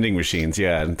minutes. vending machines,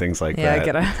 and things like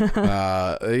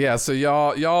that. So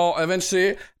y'all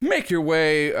eventually make your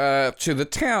way to the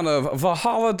town of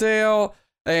Valhalla Dale.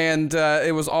 And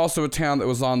it was also a town that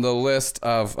was on the list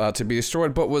of to be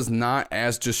destroyed, but was not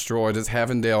as destroyed as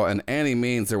Heavendale in any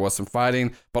means. There was some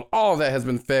fighting, but all of that has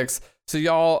been fixed. So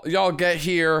y'all get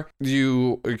here.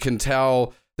 You can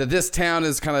tell that this town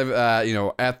is kind of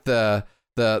at the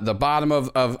bottom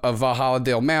of Valhalla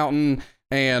Dale Mountain,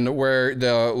 and where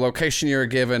the location you're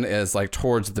given is like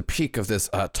towards the peak of this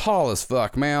tall as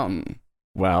fuck mountain.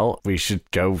 Well, we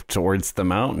should go towards the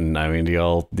mountain. I mean,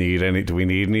 do we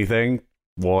need anything?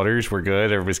 Waters, we're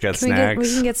good. Everybody's got snacks.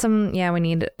 We can get some. Yeah, we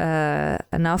need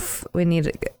enough. We need.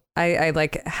 I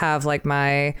like have like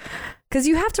my Because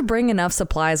you have to bring enough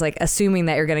supplies, like assuming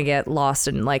that you're going to get lost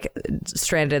and like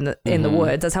stranded in the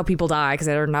woods. That's how people die because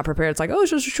they're not prepared. It's like, oh,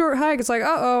 it's just a short hike. It's like,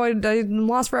 I'm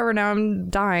lost forever now. I'm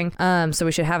dying. So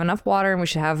we should have enough water and we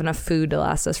should have enough food to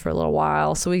last us for a little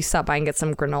while. So we stop by and get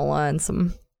some granola and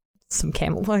some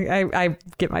camel. Like I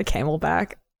get my camel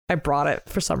back. I brought it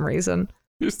for some reason.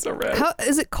 You're so red. How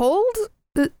is it cold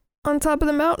on top of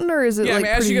the mountain, or is it? Yeah, like I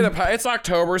mean, as you get up, it's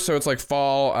October, so it's like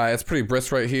fall. It's pretty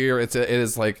brisk right here. It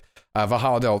is like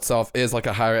Valhalla Dale itself is like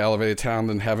a higher elevated town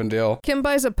than Heavendale. Kim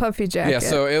buys a puffy jacket. Yeah,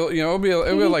 so it'll be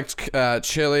like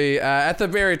chilly. At the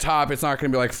very top, it's not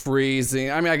going to be like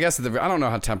freezing. I mean, I guess I don't know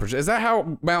how temperature is. That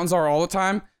how mountains are all the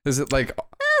time? Is it like?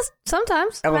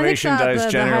 Sometimes Elevation does the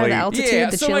generally. higher the altitude, Yeah,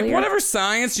 the so like chillier. whatever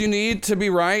science you need to be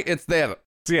right, it's there.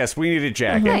 So yes, we need a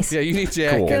jacket. Nice. Yeah, you need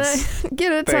Cool. jackets. Can I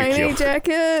get a Thank tiny you.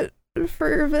 jacket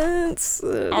for events?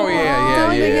 Oh yeah. Don't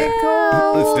they get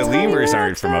cold? The lemurs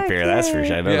aren't from up here, that's for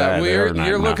sure. I know Yeah, that. well,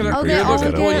 you're looking mountain they're all creatures at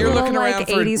together. all. you're Little, looking around like,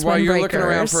 for 80s while you're looking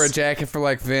around windbreakers. for a jacket for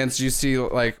like Vince. You see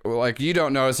like you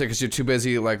don't notice it because you're too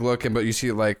busy like looking, but you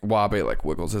see like Wabe like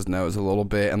wiggles his nose a little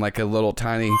bit and like a little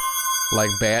tiny like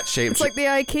bat shaped. It's like the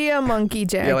IKEA monkey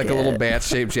jacket. Yeah, like a little bat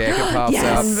shaped jacket pops Yes.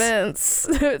 out. on Vince.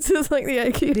 It's just like the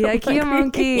IKEA. The IKEA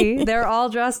monkey. They're all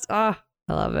dressed. I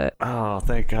love it. Oh,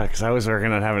 thank God, because I was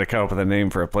working on having to come up with a name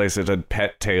for a place that did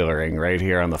pet tailoring right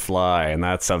here on the fly, and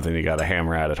that's something you got to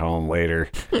hammer out at home later.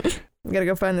 You gotta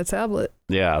go find the tablet.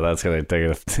 Yeah, that's going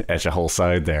to etch a whole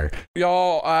side there.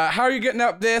 Y'all, how are you getting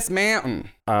up this mountain?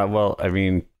 Well, I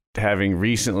mean, having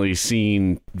recently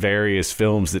seen various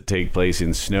films that take place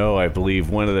in snow, I believe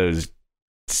one of those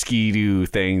ski-doo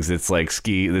things that's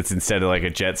instead of like a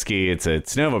jet ski, it's a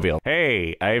snowmobile.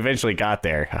 Hey, I eventually got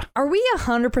there. Are we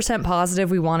 100%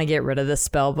 positive we want to get rid of this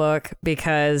spell book?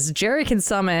 Because Jerry can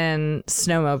summon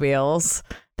snowmobiles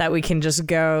that we can just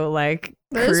go like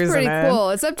That is cruising pretty in. cool.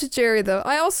 It's up to Jerry though.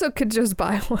 I also could just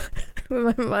buy one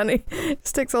with my money. It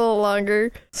takes a little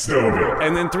longer. Snowmobile.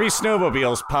 And then 3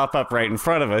 snowmobiles pop up right in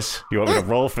front of us. You want me to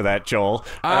roll for that, Joel?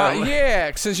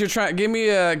 Yeah, since you're trying, give me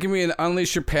an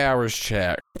unleash your powers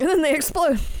check. And then they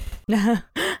explode.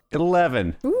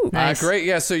 11. Ooh. Nice. Great.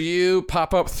 Yeah, so you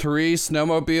pop up 3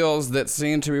 snowmobiles that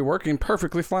seem to be working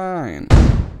perfectly fine.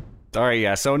 All right,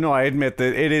 yeah. So no, I admit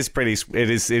that it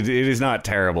is not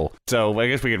terrible. So I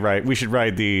guess we should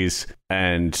ride these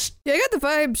and Yeah, I got the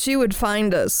vibe she would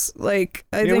find us. Like,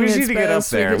 I yeah, think we just it's need to get up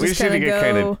best there. could We just just need to kinda get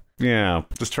kind go- of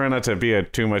just try not to be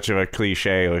too much of a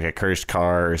cliche like a cursed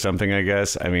car or something. I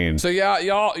guess. I mean, So yeah,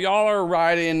 y'all are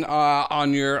riding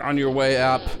on your way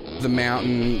up the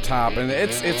mountain top, and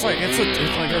it's like I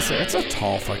said, it's a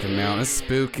tall fucking mountain. It's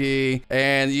spooky,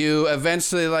 and you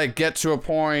eventually like get to a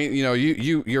point. You know,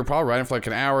 you're probably riding for like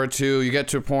an hour or two. You get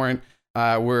to a point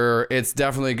where it's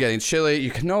definitely getting chilly. You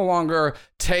can no longer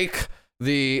take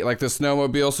the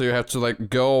snowmobile, so you have to like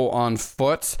go on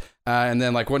foot. And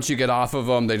then, like, once you get off of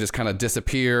them, they just kind of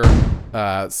disappear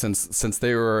since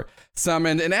they were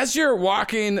summoned. And as you're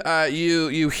walking,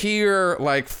 you hear,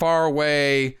 like, far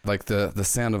away, like, the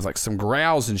sound of, like, some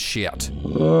growls and shit.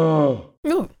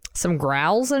 Ooh. Some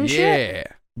growls and shit. Yeah.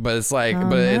 But it's like, Oh,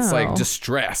 it's like no.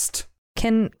 distressed.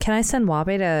 Can I send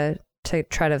Wabe to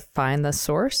try to find the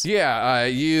source? Yeah,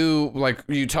 you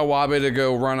tell Wabe to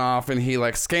go run off, and he,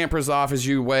 like, scampers off as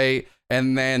you wait.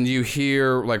 And then you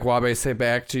hear, like, Wabe say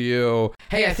back to you,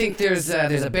 Hey, I think there's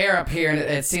a bear up here, and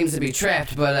it seems to be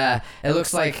trapped. But it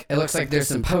looks like there's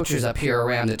some poachers up here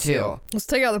around it too. Let's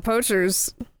take out the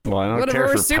poachers. well, I don't Whatever, care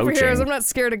we're for superheroes. poaching. I'm not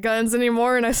scared of guns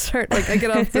anymore. And I get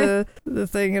off the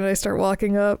thing and I start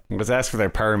walking up. Let's ask for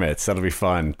their permits. That'll be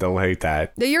fun. They'll hate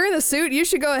that. Yeah, you're in the suit. You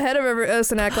should go ahead of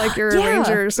us and act like you're Yeah. a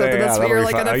ranger or something. Yeah, That's what that'll you're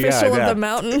be like an fun. official Yeah. of the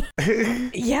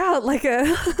mountain. Yeah, like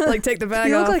a Like take the bag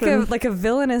you off. look and- like a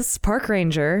villainous park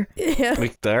ranger. yeah.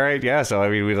 All right, yeah. So I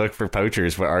mean, we look for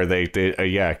poachers, but are they?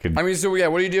 Yeah, could. I mean, so yeah,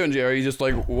 what are you doing, Jerry? Are you just,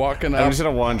 like, walking up? I'm just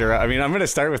gonna wander out. I mean, I'm gonna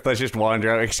start with let's just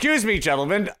wander out. Excuse me,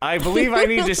 gentlemen. I believe I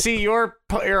need to see your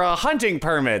hunting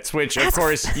permits, which of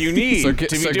course you need to be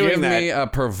give doing that. me a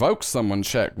provoke someone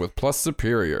check with plus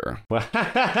superior.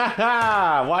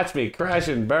 Watch me crash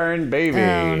and burn, baby.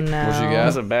 Oh, no. What'd you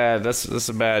get? That's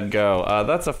a bad go.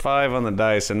 That's a 5 on the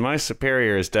dice, and my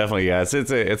superior is definitely it's a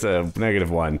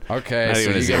 -1. Okay, Not so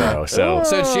even a you 0. So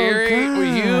So Oh, Jerry,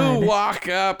 God. you walk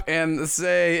up and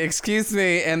say, "Excuse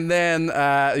me," and then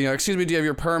 "Excuse me, do you have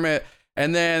your permit?"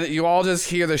 And then you all just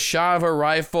hear the shot of a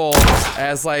rifle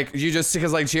as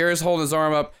because Jerry's holding his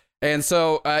arm up, and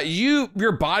so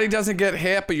your body doesn't get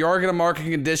hit, but you are gonna mark a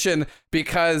condition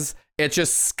because it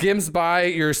just skims by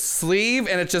your sleeve,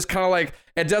 and it just kind of like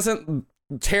it doesn't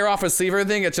tear off a sleeve or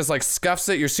anything. It just like scuffs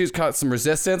it. Your suit's got some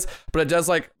resistance, but it does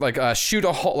like shoot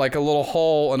a hole, like a little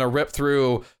hole and a rip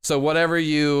through. So whatever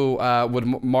you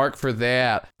would mark for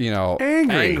that,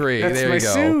 angry. That's there my you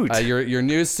go. suit. Your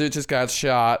new suit just got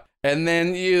shot, and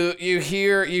then you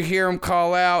hear him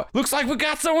call out, "Looks like we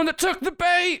got someone that took the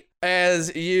bait."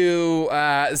 As you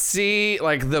see,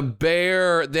 like the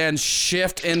bear then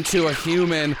shift into a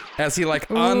human as he like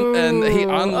and he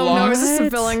unlocks. Oh no, is this a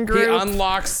villain group? He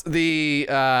unlocks the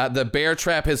bear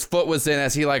trap his foot was in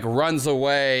as he like runs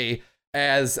away.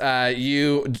 As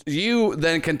you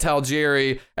then can tell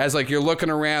Jerry as like you're looking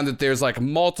around that there's like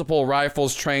multiple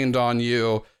rifles trained on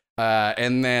you,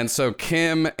 and then so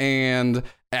Kim and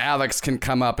Alex can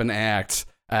come up and act.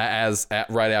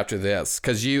 Right after this,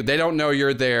 because they don't know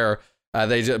you're there,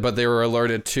 but they were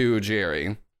alerted to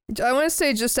Jerry. I want to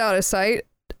stay just out of sight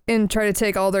and try to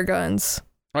take all their guns.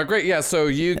 All right, great. Yeah, so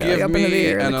you give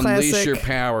me an unleash your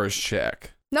powers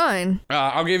check. 9.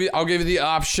 I'll give you the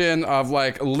option of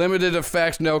like limited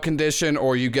effect, no condition,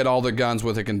 or you get all the guns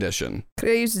with a condition. Could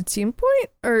I use a team point,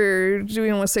 or do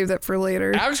we want to save that for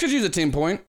later? Alex could use a team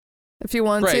point. If you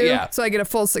want to, yeah. So I get a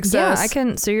full success. Yeah, I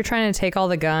can. So you're trying to take all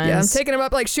the guns. Yeah, I'm taking them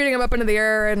up, like shooting them up into the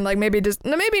air, and like maybe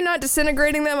not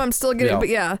disintegrating them. I'm still getting, but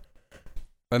yeah.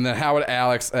 And then how would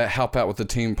Alex help out with the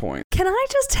team point? Can I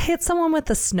just hit someone with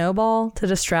the snowball to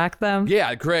distract them?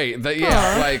 Yeah, great.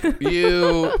 Like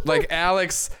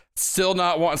Alex still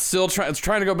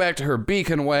trying to go back to her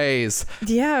beacon ways.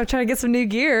 Yeah, I'm trying to get some new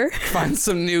gear. Find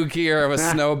some new gear of a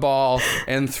snowball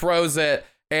and throws it.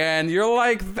 And you're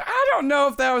like, I don't know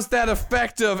if that was that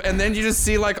effective. And then you just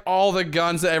see like all the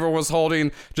guns that everyone was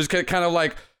holding just kind of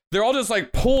like, they're all just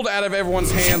like pulled out of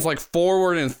everyone's hands, like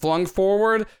forward and flung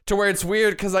forward to where it's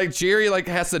weird because like Jerry like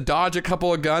has to dodge a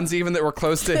couple of guns even that were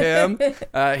close to him.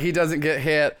 He doesn't get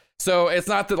hit. So it's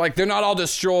not that like they're not all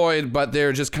destroyed, but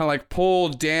they're just kind of like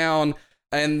pulled down.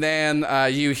 And then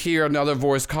you hear another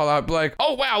voice call out, like,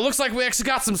 "Oh wow, looks like we actually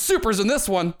got some supers in this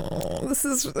one." This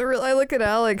is real. I look at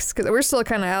Alex because we're still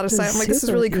kind of out of sight. I'm like, this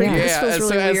is really creepy. Yeah, this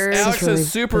feels really weird. Alex's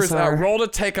supers roll to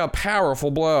take a powerful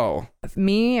blow.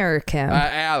 Me or Kim?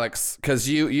 Alex, because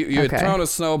you had thrown a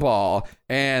snowball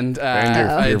and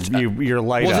you're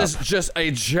light up. Just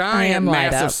a giant,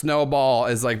 massive snowball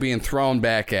is like being thrown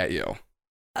back at you.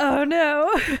 Oh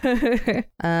no!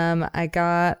 I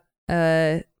got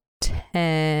 10.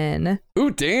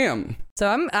 Ooh, damn. So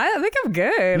I think I'm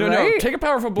good. No, right? no. Take a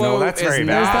powerful blow. No, that's very is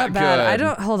bad. not Is that bad? good. I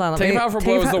don't. Hold on. Take a powerful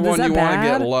blow is the one you want to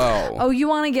get low. Oh, you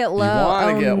want to get low. You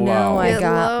want to get low. No, I Get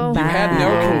got low. bad. You had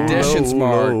no conditions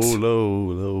marked.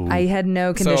 Low. I had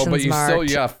no conditions but you marked. still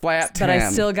got flat 10.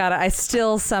 But I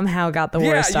still somehow got the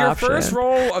worst your option. first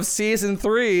roll of season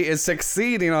 3 is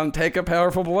succeeding on take a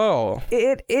powerful blow.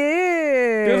 It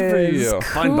is. Good for you. Cool.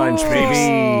 Fun bunch, baby.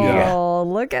 Yeah.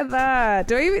 Look at that.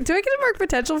 Do I get a mark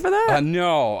potential for that?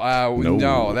 No.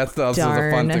 That's the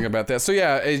fun Darn. thing about that. So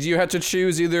yeah, you have to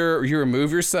choose either you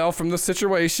remove yourself from the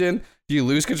situation, you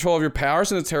lose control of your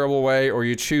powers in a terrible way, or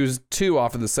you choose 2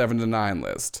 off of the 7 to 9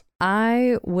 list.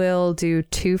 I will do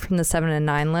 2 from the 7 and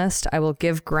 9 list. I will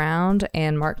give ground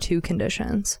and mark 2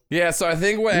 conditions. Yeah, so I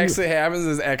think what actually happens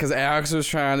is because Alex was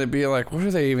trying to be like, what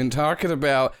are they even talking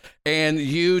about? And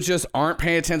you just aren't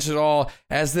paying attention at all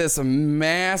as this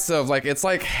massive, like it's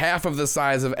like half of the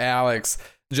size of Alex,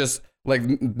 just like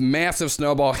massive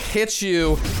snowball hits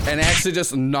you and actually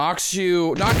just knocks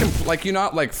you, you're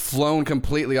not like flown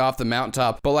completely off the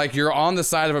mountaintop, but like you're on the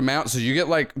side of a mountain, so you get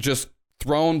like just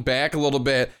thrown back a little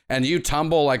bit and you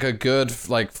tumble like a good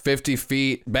like 50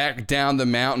 feet back down the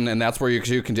mountain, and that's where your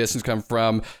 2 conditions come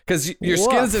from because your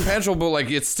skin's impenetrable, but like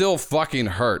it still fucking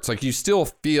hurts, like you still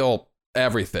feel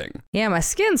everything. Yeah, my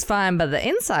skin's fine, but the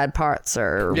inside parts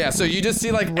are... Yeah, so you just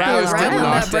see like Alex get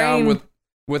knocked down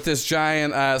with this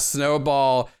giant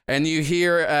snowball, and you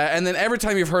hear and then every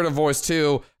time you've heard a voice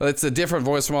too, it's a different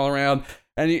voice from all around.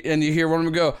 And you hear one of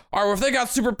them go, all right, well, if they got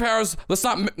superpowers,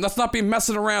 let's not be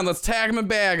messing around. Let's tag them and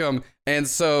bag them. And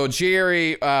so,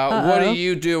 Jerry, what are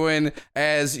you doing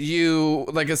as you,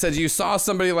 like I said, you saw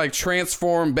somebody like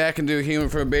transform back into a human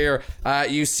from a bear.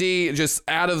 You see just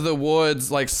out of the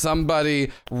woods, like somebody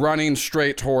running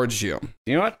straight towards you.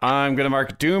 You know what? I'm going to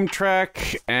mark Doom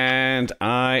Track, and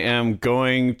I am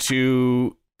going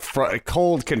to...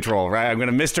 cold control, right? I'm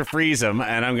gonna Mr. Freeze them,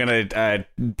 and I'm gonna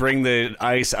bring the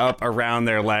ice up around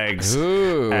their legs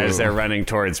as they're running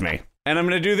towards me. And I'm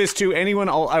gonna do this to anyone.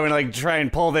 I'm gonna like try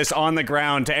and pull this on the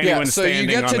ground to anyone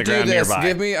standing on the ground nearby.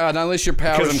 Give me an unleash your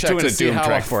powers because I'm check doing to a see Doom how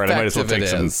track for it. I might as well take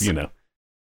some, is.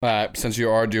 Since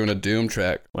you are doing a Doom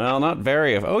track. Well, not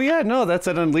very. Oh yeah, no, that's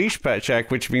an unleash pet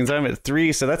check, which means I'm at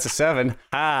 3, so that's a 7. All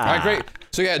right, great.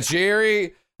 So yeah,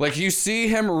 Jerry. Like you see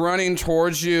him running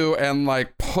towards you and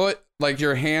like put like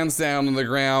your hands down on the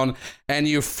ground and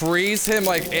you freeze him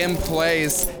like in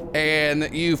place,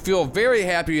 and you feel very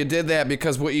happy you did that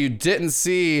because what you didn't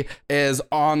see is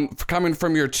coming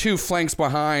from your two flanks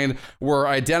behind were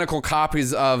identical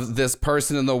copies of this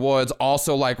person in the woods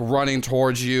also like running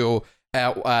towards you.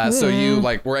 So you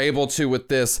like were able to, with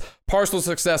this partial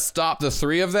success, stop the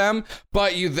three of them,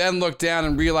 but you then look down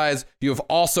and realize you've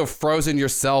also frozen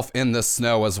yourself in the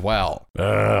snow as well.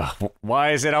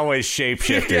 Why is it always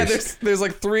shapeshifters? Yeah, there's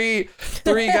like three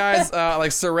guys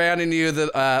like surrounding you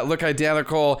that look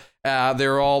identical.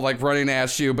 They're all like running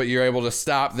at you, but you're able to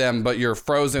stop them, but you're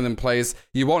frozen in place.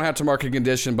 You won't have to mark a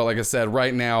condition, but like I said,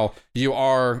 right now you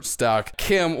are stuck.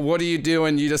 Kim, what are you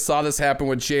doing? You just saw this happen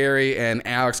with Jerry, and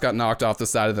Alex got knocked off the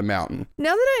side of the mountain.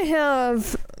 Now that I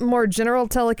have more general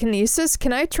telekinesis,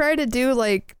 can I try to do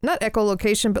like, not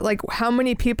echolocation, but like how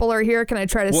many people are here? Can I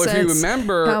try to sense if you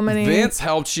remember, how many? Vince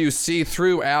helped you see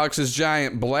through Alex's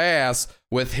giant blast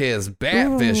with his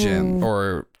bat vision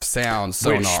or sound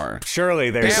sonar. Which, surely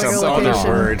there's Bat some other sonar.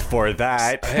 word for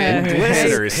that.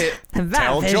 Listeners,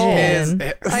 tell Joel.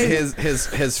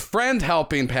 His friend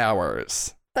helping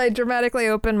powers. I dramatically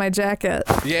open my jacket.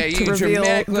 Yeah, you to reveal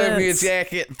dramatically open your Vince.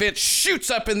 jacket. Vince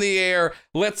shoots up in the air,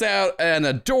 lets out an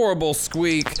adorable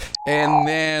squeak, and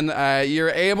then you're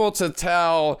able to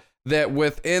tell that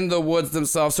within the woods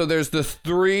themselves, so there's the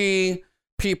three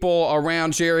people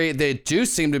around Jerry. They do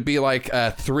seem to be like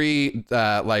three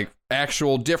like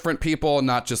actual different people,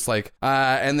 not just like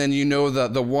and then you know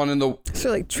the one in the So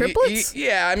like triplets?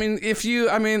 yeah, I mean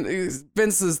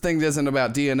Vince's thing isn't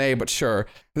about DNA, but sure.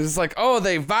 It's like, oh,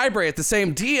 they vibrate the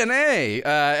same DNA.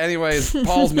 Anyways,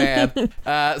 Paul's mad.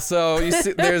 So you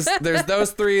see there's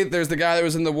those three, there's the guy that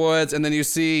was in the woods, and then you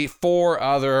see four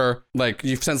other, like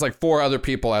you sense like four other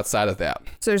people outside of that.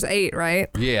 So there's 8, right?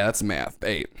 Yeah, that's math.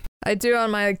 8. I do on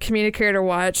my communicator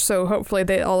watch, so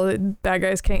hopefully all the bad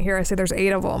guys can't hear. I say there's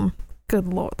 8 of them. Good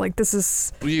lord, like this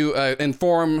is... You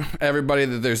inform everybody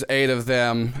that there's 8 of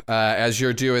them as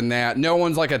you're doing that. No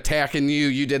one's like attacking you.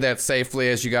 You did that safely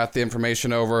as you got the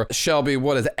information over. Shelby,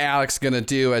 what is Alex gonna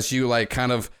do as you like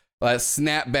kind of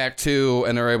snap back to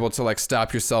and are able to like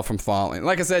stop yourself from falling?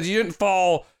 Like I said, you didn't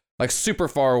fall like super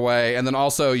far away, and then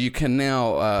also you can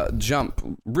now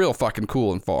jump real fucking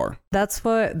cool and far.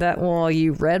 Well,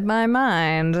 you read my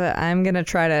mind. I'm gonna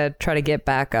try to get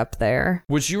back up there.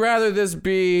 Would you rather this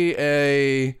be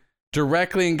a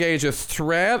directly engage a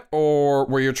threat, or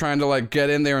where you're trying to like get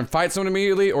in there and fight someone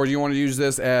immediately, or do you want to use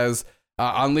this as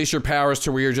unleash your powers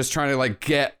to where you're just trying to like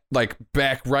get like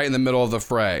back right in the middle of the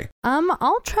fray?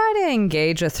 I'll try to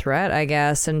engage a threat, I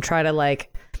guess, and try to like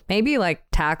maybe like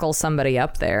tackle somebody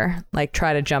up there, like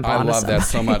try to jump onto somebody. I love that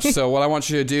so much. So what I want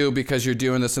you to do, because you're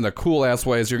doing this in a cool ass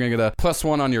way, is you're gonna get a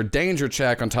 +1 on your danger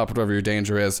check on top of whatever your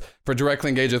danger is for directly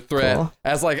engage a threat. Cool.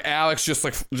 As like Alex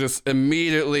just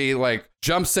immediately like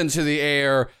jumps into the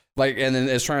air, like, and then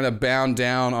is trying to bound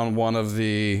down on one of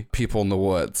the people in the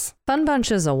woods. Fun Bunch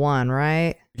is a 1,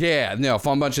 right? Yeah, no,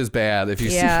 Fun Bunch is bad. If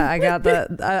you I got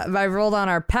I rolled on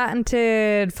our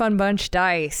patented Fun Bunch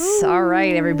dice. Ooh. All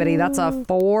right, everybody, that's a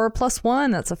 4 +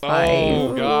 1. That's a 5.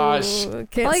 Oh gosh. Well, I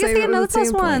guess I get another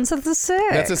 +1, so that's a 6.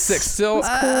 That's a 6. Still, cool.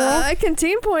 I can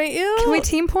team point you. Can we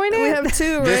team point it? We have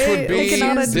 2, right? This would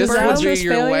be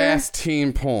your last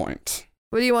team point.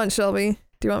 What do you want, Shelby?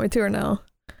 Do you want me to or no?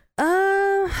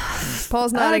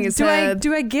 Paul's nodding his head.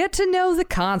 Do I get to know the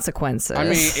consequences? I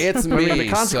mean, it's me. The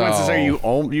consequences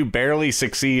are you barely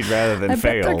succeed rather than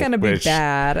fail. I bet they're gonna be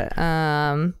bad.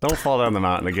 Don't fall down the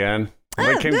mountain again.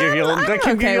 That can give you a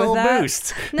little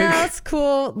boost. No, it's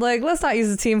cool. Like, let's not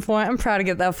use a team point. I'm proud to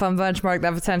get that Fun Bunch mark,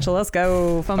 that potential. Let's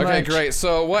go, Fun Bunch. Okay, great.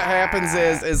 So what happens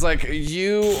is like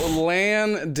you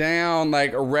land down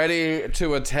like ready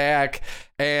to attack,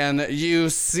 and you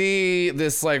see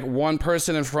this like one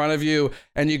person in front of you,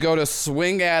 and you go to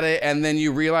swing at it, and then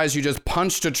you realize you just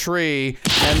punched a tree,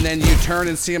 and then you turn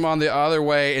and see him on the other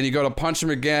way, and you go to punch him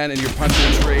again, and you're punching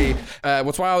a tree.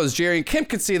 What's wild is Jerry and Kim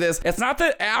could see this. It's not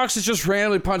that Alex is just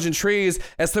randomly punching trees,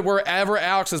 it's that wherever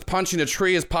Alex is punching, a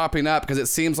tree is popping up, because it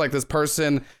seems like this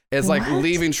person is like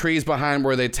leaving trees behind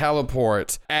where they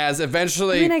teleport. As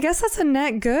eventually, I mean, I guess that's a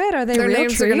net good. Are they Their real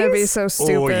names trees? are gonna be so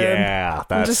stupid. Oh yeah,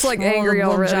 I'm just like angry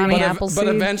already. Johnny Appleseed.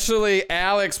 But eventually,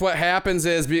 Alex, what happens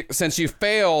is since you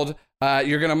failed,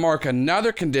 you're gonna mark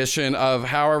another condition of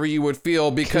however you would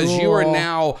feel, because you are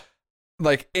now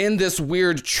like in this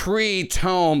weird tree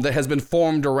tome that has been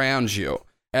formed around you.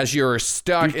 as you're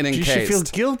stuck and encased. You should feel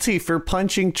guilty for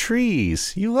punching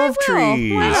trees. You love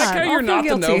trees. Why I not? like how I'll you're feel not the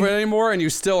guilty. Nova anymore, and you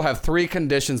still have 3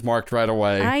 conditions marked right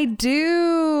away. I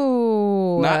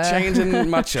do. Not changing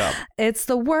much up. It's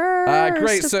the worst.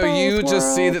 Great. of So both you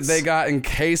just see that worlds. they got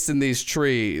encased in these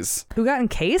trees. Who got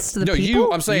encased? The No,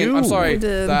 people? I'm saying, You. I'm sorry. You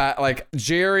did. That like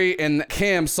Jerry and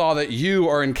Kim saw that you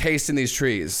are encased in these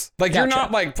trees. Like you're Gotcha.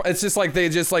 not like, it's just like they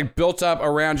just like built up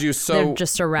around you. So They're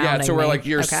just surrounding Yeah, to where me. like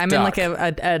you're okay, stuck. I'm in like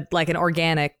a like an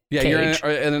organic Yeah, cage.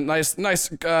 you're in a nice.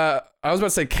 I was about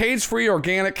to say cage-free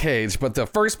organic cage, but the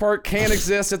first part can't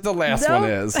exist if the last No. one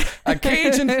is a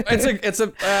cage. And it's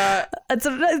a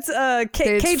It's a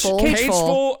Cage cage full. cage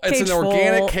full. It's Cage an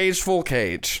organic full cage-full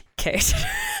cage. cage.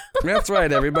 That's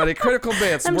right, everybody. Critical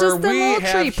bits I'm where just a we little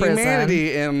have tree prison.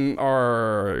 humanity in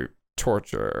our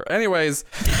torture. Anyways,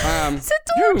 Is it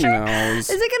torture? Who knows?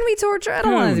 Is it gonna be torture? I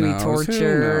don't Who want it to be knows? Who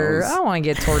torture. knows? I don't want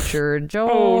to get tortured, Joel.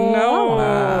 Oh no!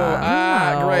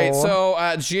 No. Great. So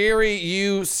Jerry,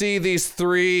 you see these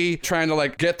 3 trying to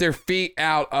like get their feet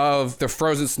out of the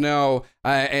frozen snow,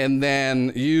 and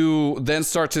then you then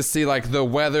start to see like the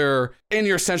weather in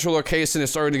your central location is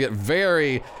starting to get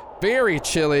very, very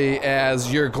chilly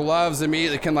as your gloves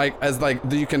immediately can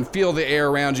you can feel the air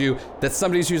around you that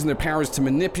somebody's using their powers to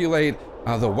manipulate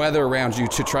the weather around you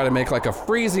to try to make like a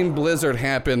freezing blizzard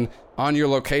happen on your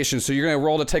location. So you're gonna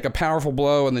roll to take a powerful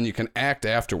blow, and then you can act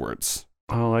afterwards.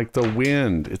 Oh, like the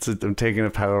wind. I'm taking a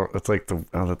power. It's like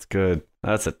that's good.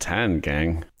 That's a 10,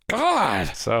 gang. God,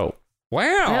 So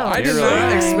wow! I did dearly.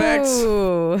 not expect.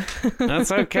 Ooh.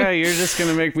 that's okay. You're just going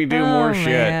to make me do Oh, more shit.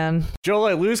 man. Joel,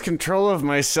 I lose control of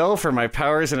myself or my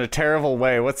powers in a terrible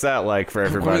way. What's that like for When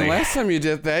everybody? last time you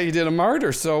did that, you did a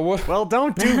murder. So what? Well,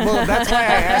 that's why I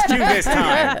asked you this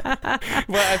time.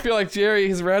 But I feel like Jerry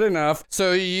has read enough.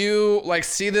 So you like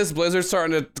see this blizzard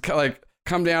starting to like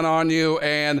come down on you,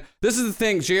 and this is the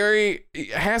thing. Jerry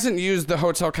hasn't used the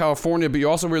Hotel California, but you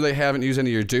also really haven't used any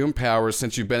of your Doom powers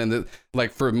since you've been in the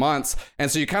like for months,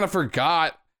 and so you kind of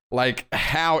forgot like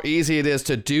how easy it is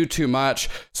to do too much.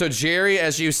 So Jerry,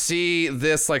 as you see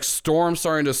this like storm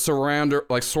starting to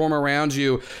swarm around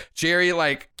you, Jerry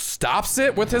like stops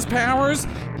it with his powers,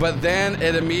 but then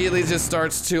it immediately just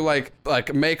starts to like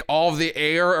make all of the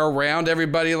air around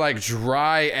everybody like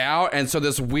dry out, and so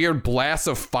this weird blast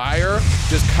of fire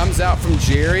just comes out from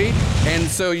Jerry, and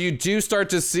so you do start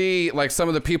to see like some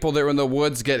of the people that were in the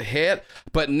woods get hit,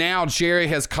 but now Jerry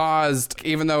has caused,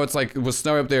 even though it's like it was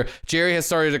snowy up there, Jerry has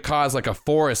started to cause like a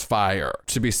forest fire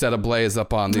to be set ablaze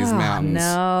up on these mountains.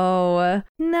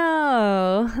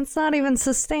 No, it's not even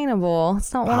sustainable.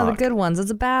 It's not one of the good ones.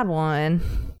 It's a bad one.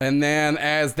 And then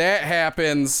as that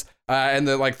happens, and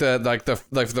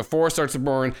the forest starts to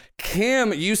burn,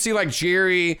 Kim, you see like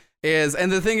Jerry is,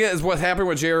 and the thing is, what's happening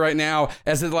with Jerry right now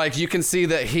is that like you can see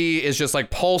that he is just like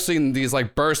pulsing these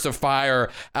like bursts of fire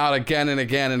out again and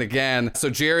again and again. So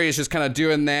Jerry is just kind of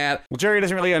doing that. Well, Jerry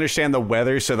doesn't really understand the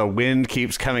weather, so the wind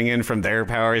keeps coming in from their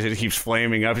powers. It keeps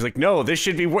flaming up. He's like, no, it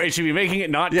should be making it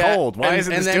not cold. Why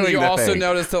isn't this doing the thing? And then you also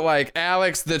notice that like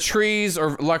Alex, the trees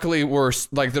are luckily were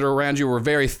like that are around you were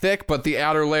very thick, but the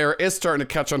outer layer is starting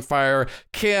to catch on fire.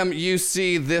 Kim, you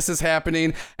see this is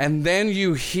happening, and then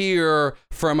you hear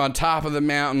from on top of the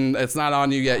mountain, it's not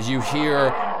on you yet, you hear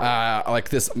like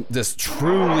this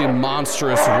truly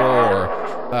monstrous roar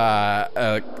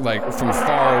like from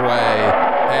far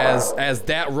away. As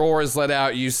that roar is let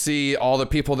out, you see all the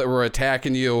people that were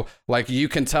attacking you, like you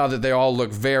can tell that they all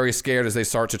look very scared as they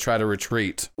start to try to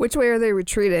retreat. Which way are they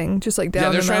retreating? Just like down the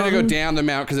Yeah, they're trying to go mountain? down the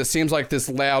mountain because it seems like this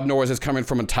loud noise is coming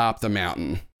from atop the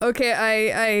mountain. Okay,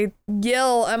 I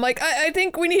yell. I'm like, I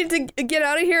think we need to get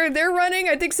out of here. They're running.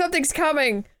 I think something's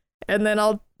coming. And then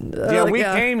I'll... we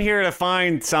came here to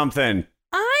find something.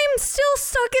 I'm still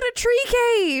stuck in a tree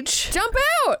cage. Jump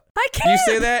out! I can't. You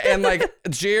say that, and like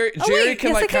Jerry wait, can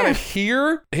yes, I like kind can. of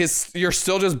hear you're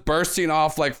still just bursting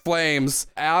off like flames.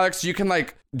 Alex, you can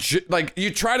like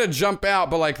you try to jump out,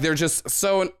 but like they're just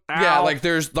so like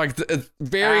there's like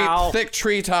very thick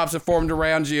treetops have formed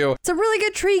around you. It's a really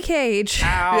good tree cage.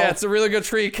 Ow. Yeah, it's a really good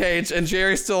tree cage, and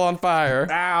Jerry's still on fire.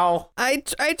 Ow. I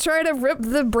try to rip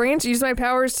the branch, use my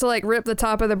powers to like rip the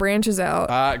top of the branches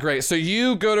out. Great. So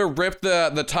you go to rip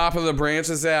the top of the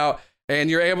branches out, and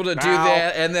you're able to do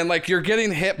that, and then like you're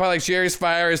getting hit by like Jerry's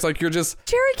fire. It's like you're just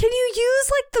Jerry, can you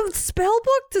use like the spell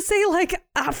book to say like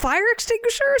a fire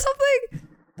extinguisher or something?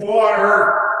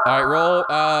 Water. all right. Roll,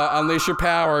 unleash your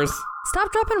powers.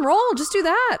 Stop, drop, and roll. Just do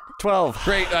that. 12.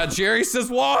 Great. Jerry says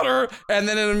water, and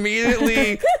then it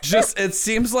immediately it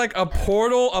seems like a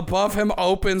portal above him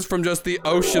opens from just the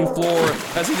ocean floor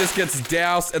as he just gets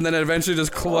doused, and then it eventually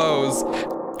just closes.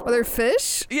 Are there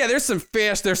fish? Yeah, there's some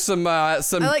fish. There's some. I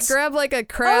grab like a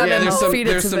crab and feed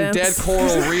it to There's some dead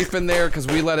coral reef in there because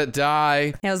we let it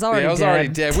die. Yeah, it was already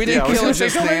dead. We didn't kill it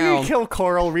just now. We didn't kill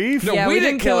coral reef. No, yeah, we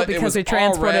didn't kill it It because was we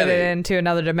transported already- it into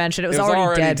another dimension. It was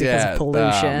already dead because of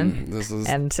pollution. This is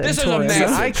and a tourism. message.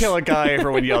 I kill a guy,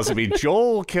 everyone yells at me.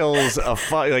 Joel kills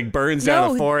burns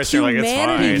down a forest. You're like, it's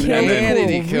fine.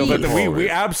 Humanity killed But the coral we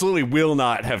reef. absolutely will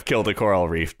not have killed a coral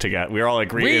reef together. We're all in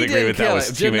We agreement didn't that kill was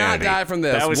it. Did not humanity. die from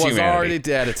this. That was was humanity. already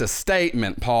dead. It's a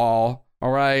statement, Paul.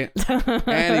 All right.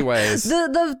 Anyways,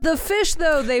 The fish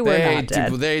though they were not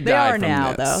dead. They are died from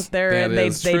now this. though. They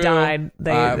true. died.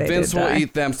 They Vince did will die.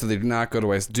 eat them, so they do not go to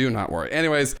waste. Do not worry.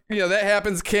 Anyways, that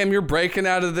happens. Kim, you're breaking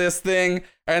out of this thing,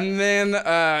 and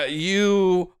then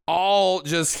you all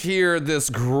just hear this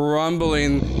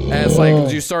grumbling as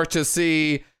you start to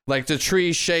see the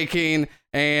tree shaking.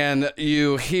 And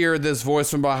you hear this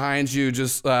voice from behind you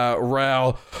just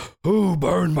rail, "Who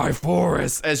burned my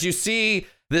forest?" As you see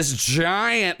this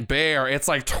giant bear, it's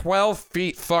 12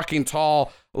 feet fucking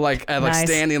tall, Nice.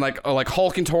 standing,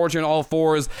 hulking towards you on all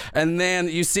fours. And then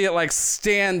you see it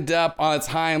stand up on its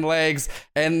hind legs.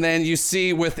 And then you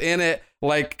see within it,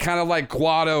 kind of like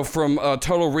Guado from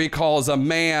Total Recall, is a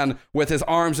man with his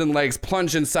arms and legs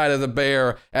plunged inside of the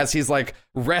bear as he's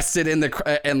rested in the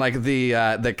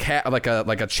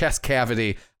chest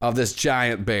cavity of this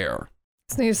giant bear.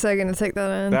 Just need a second to take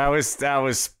that in.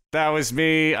 That was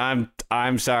me.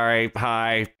 I'm sorry.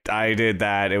 Hi, I did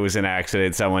that. It was an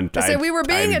accident. Someone. I said we were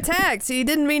being attacked. He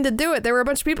didn't mean to do it. There were a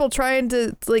bunch of people trying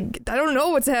to I don't know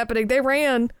what's happening. They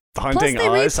ran. Hunting Plus,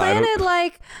 they us.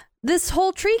 replanted this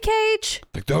whole tree cage.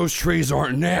 Those trees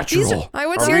aren't natural.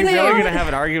 What's Are your we name? really gonna have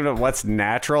an argument of what's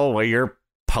natural while you're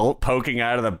poking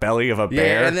out of the belly of a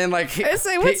bear? Yeah, and then I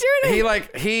say, what's your name?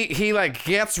 He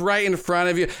gets right in front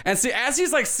of you, and see as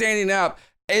he's standing up.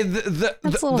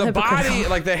 The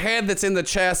body, the head that's in the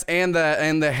chest and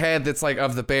the head that's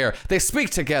of the bear, they speak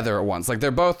together at once.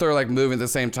 They're both moving at the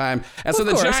same time. And so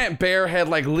the giant bear head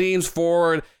leans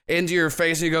forward into your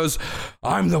face and he goes,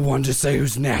 "I'm the one to say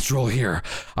who's natural here.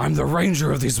 I'm the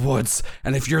ranger of these woods.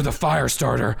 And if you're the fire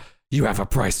starter, you have a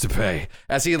price to pay."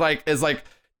 As he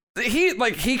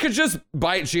he could just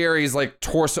bite Jerry's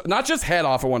torso, not just head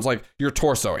off at once, your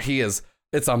torso.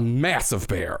 It's a massive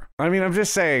bear. I mean, I'm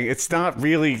just saying, it's not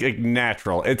really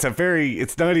natural. It's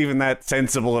not even that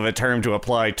sensible of a term to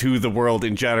apply to the world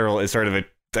in general as sort of a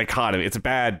dichotomy. It's a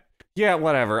bad, yeah,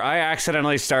 whatever. I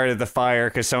accidentally started the fire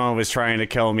because someone was trying to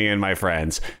kill me and my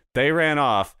friends. They ran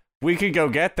off. We could go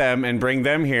get them and bring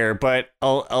them here, but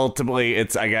ultimately,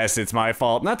 I guess it's my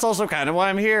fault. And that's also kind of why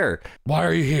I'm here. Why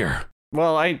are you here?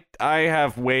 Well, I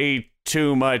have way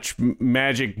too much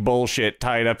magic bullshit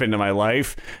tied up into my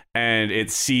life, and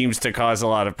it seems to cause a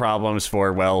lot of problems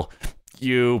for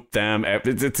you, them.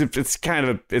 It's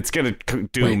gonna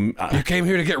do. Wait, you came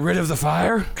here to get rid of the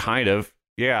fire? Kind of,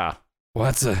 yeah. Well,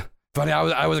 that's funny.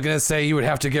 I was gonna say you would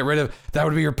have to get rid of that.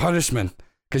 Would be your punishment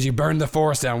because you burned the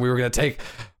forest down. We were gonna take,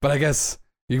 but I guess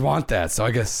you want that. So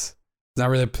I guess it's not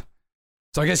really.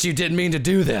 So I guess you didn't mean to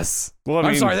do this. Well,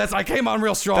 I'm sorry. I came on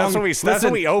real strong. That's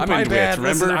what we opened with.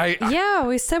 Remember? Yeah,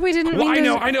 we said we didn't. Well,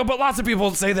 I know, but lots of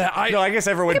people say that. No, I guess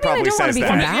everyone What do you mean I probably don't wanna says be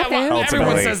that. combative?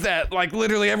 Everyone says that.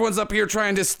 Literally, everyone's up here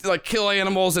trying to kill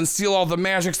animals and steal all the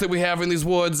magics that we have in these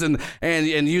woods and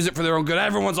use it for their own good.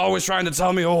 Everyone's always trying to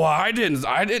tell me, "Oh, I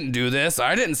didn't do this.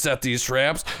 I didn't set these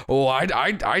traps. Oh, I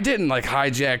didn't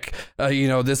hijack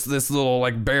this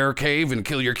little bear cave and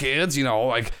kill your kids.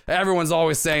 Everyone's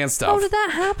always saying stuff. Oh, did that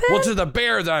happen? Well, to the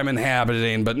bear that I'm inhabiting,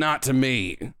 but not to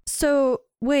me. So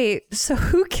wait, so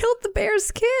who killed the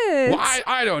bear's kids? Well,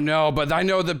 I don't know, but I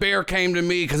know the bear came to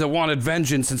me because it wanted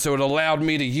vengeance, and so it allowed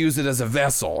me to use it as a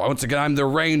vessel. Once again, I'm the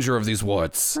ranger of these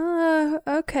woods.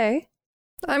 Okay.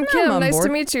 I'm Kim. on Nice board.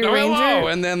 to meet you, Oh, Ranger. hello.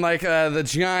 And then the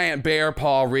giant bear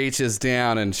paw reaches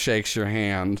down and shakes your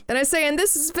hand. And I say, and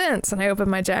this is Vince. And I open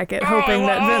my jacket, hoping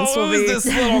that Vince will be. Who's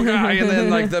this little guy? And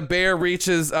then the bear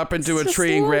reaches up into a This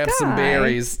tree and little grabs some guy.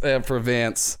 berries for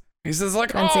Vince. He says Vince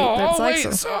likes wait,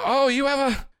 them. you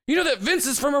have a. You know that Vince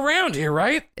is from around here,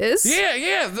 right? Is?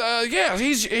 Yeah.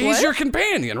 He's What? your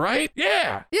companion, right?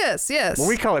 Yeah. Yes. Well,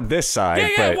 we call it this side. Yeah,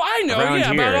 but well, I know, around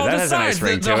here, about all that the has a nice sides,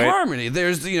 ring the to it. harmony.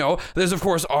 There's of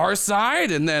course our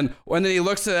side, and then he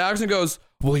looks at Alex and goes,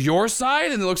 "Well, your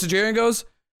side," and then looks at Jerry and goes,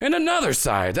 "And another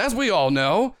side." As we all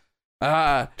know.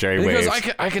 Jerry and he waves.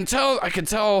 goes, I can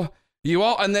tell you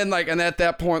all, and then and at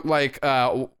that point,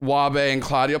 Wabe and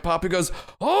Claudio Papa goes,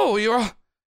 "Oh,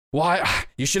 why?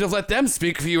 You should have let them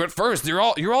speak for you at first. You're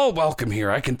all welcome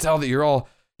here. I can tell that you all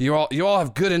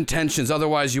have good intentions.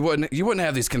 Otherwise, you wouldn't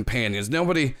have these companions.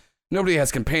 Nobody nobody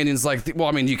has companions like, well,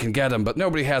 I mean, you can get them, but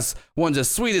nobody has ones as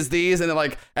sweet as these. And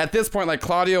like, at this point, like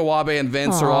Claudio, Wabe, and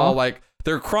Vince are all like,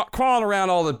 they're crawling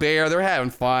around all the bear. They're having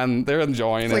fun. They're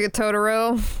enjoying it. Like a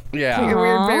Totoro. Yeah. Like a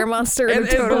weird bear monster.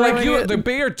 But like the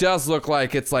bear does look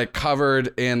like it's like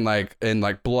covered in like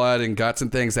blood and guts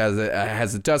and things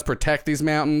as it does protect these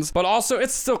mountains. But also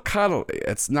it's still cuddly.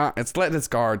 It's letting its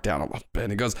guard down a little bit.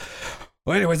 And he goes,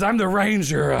 well, anyways, I'm the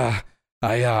ranger.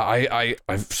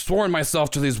 I've sworn myself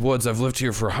to these woods. I've lived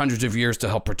here for hundreds of years to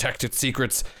help protect its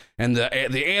secrets. And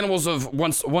the animals of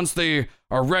once they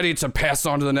are ready to pass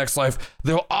on to the next life,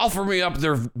 they'll offer me up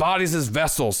their bodies as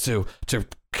vessels to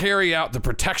carry out the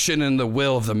protection and the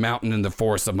will of the mountain and the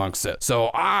forest amongst it.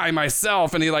 So I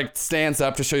myself, and he like stands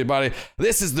up to show you body,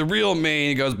 this is the real me. And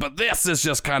he goes, but this is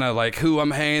just kind of like who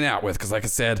I'm hanging out with. Because like I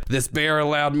said, this bear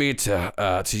allowed me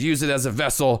to use it as a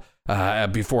vessel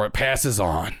before it passes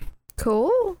on.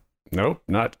 Cool. Nope,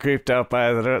 not creeped out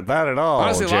by that at all.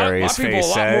 Honestly, Jerry's a lot of people face a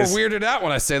lot says. more weirded out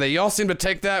when I say that. Y'all seem to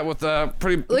take that with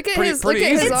pretty his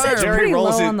easy. arm. It's pretty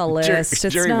low on the list.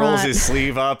 It's Jerry not... rolls his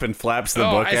sleeve up and flaps the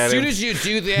book at him. As soon as you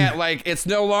do that, like it's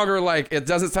no longer like it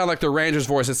doesn't sound like the ranger's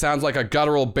voice. It sounds like a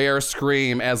guttural bear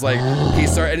scream as like he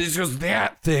starts, and he just goes,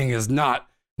 "That thing is not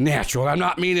natural. I'm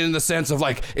not meaning in the sense of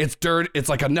like it's dirt. It's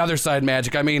like another side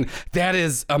magic. I mean that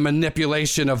is a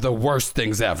manipulation of the worst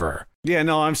things ever." Yeah,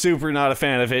 no, I'm super not a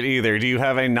fan of it either. Do you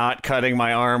have a not cutting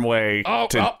my arm way to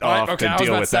deal with I was about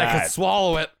that? to say I could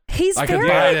swallow it. He's I could very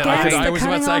bite it. against I the was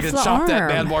about to cutting say I off could the chop that arm.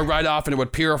 bad boy right off and it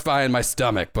would purify in my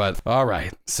stomach. But all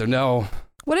right, so no.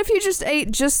 What if you just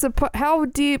ate just how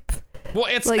deep? Well,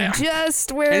 it's like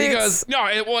just where. And he goes, no,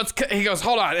 he goes,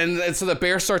 hold on, and so the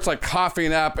bear starts like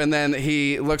coughing up, and then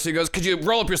he looks, he goes, could you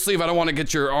roll up your sleeve? I don't want to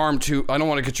get your arm I don't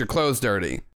want to get your clothes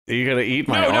dirty. Are you gonna eat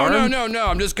my arm? No.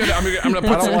 I'm gonna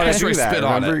put some extra spit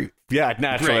on it. Yeah,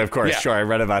 naturally, Great. of course. Yeah. Sure, I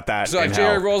read about that. So like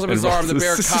Jerry rolls up his arm, the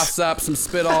bear coughs up, some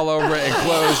spit all over it, and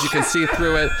glows. You can see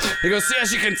through it. He goes, see,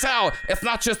 as you can tell, it's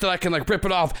not just that I can like rip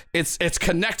it off. It's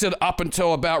connected up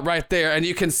until about right there, and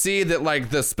you can see that like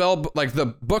the spell, like the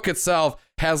book itself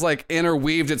has like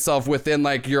interweaved itself within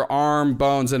like your arm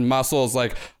bones and muscles,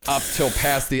 like up till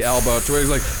past the elbow. To where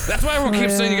he's like, that's why everyone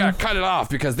keeps saying you gotta cut it off,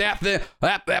 because that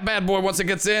bad boy, once it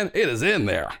gets in, it is in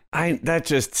there. That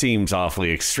just seems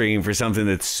awfully extreme for something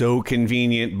that's so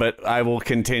convenient, but I will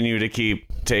continue to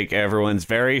take everyone's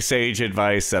very sage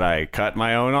advice that I cut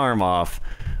my own arm off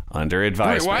under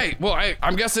advisement. Wait. Well,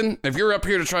 I'm guessing if you're up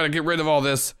here to try to get rid of all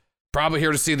this, probably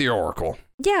here to see the Oracle.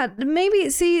 Yeah, maybe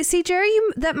see Jerry,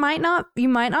 you might not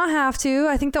have to.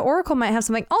 I think the Oracle might have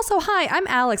something. Also, hi, I'm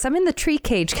Alex. I'm in the tree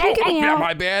cage. Can you get me out? Yeah,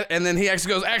 my bad. And then he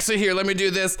actually goes, actually here, let me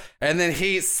do this. And then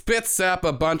he spits up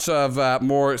a bunch of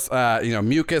more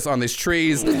mucus on these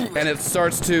trees, and it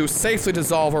starts to safely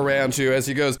dissolve around you as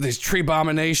he goes, these tree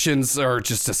abominations are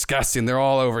just disgusting. They're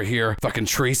all over here. Fucking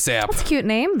tree sap. That's a cute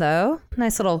name though.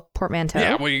 Nice little portmanteau.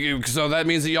 Yeah, well, so that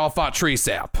means that y'all fought tree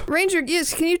sap. Ranger,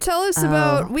 yes, can you tell us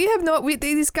about?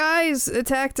 These guys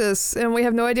attacked us, and we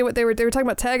have no idea what they were. They were talking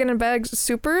about tagging and bags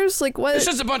supers. Like what? It's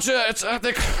just a bunch of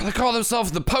they call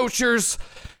themselves the poachers,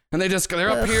 and they're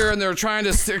up here and they're trying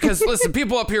to. Because listen,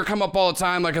 people up here come up all the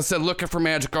time. Like I said, looking for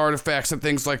magic artifacts and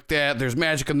things like that. There's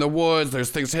magic in the woods. There's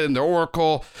things hidden in the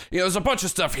Oracle. There's a bunch of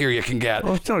stuff here you can get.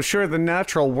 Well, no, sure, the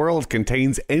natural world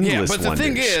contains endless Yeah, but the wonders.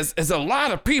 thing is a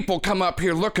lot of people come up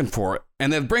here looking for it,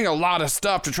 and they bring a lot of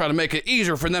stuff to try to make it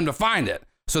easier for them to find it.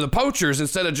 So the poachers,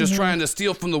 instead of just trying to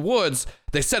steal from the woods,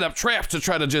 they set up traps to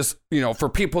try to just, for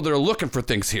people that are looking for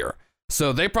things here.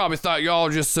 So they probably thought y'all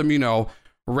are just some,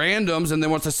 randoms. And then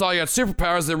once they saw you had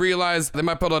superpowers, they realized they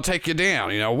might be able to take you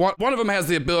down. One of them has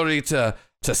the ability to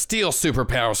steal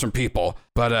superpowers from people,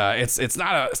 but it's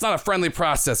not a friendly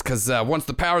process, because once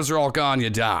the powers are all gone, you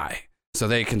die. So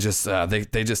they can just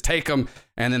they just take them,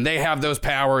 and then they have those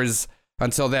powers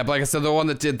until that. But like I said, the one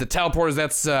that did the teleporters,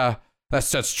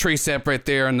 that's tree sap right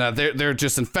there, and they're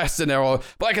just infested. But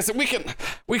like I said, we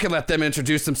can let them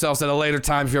introduce themselves at a later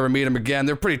time if you ever meet them again.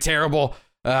 They're pretty terrible.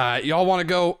 Y'all want to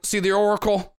go see the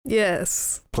Oracle?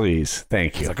 Yes. Please,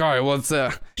 thank you. It's like, all right, well, it's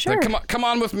sure. Like, come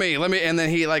on with me. And then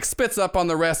he like spits up on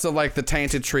the rest of like the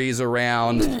tainted trees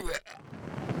around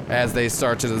as they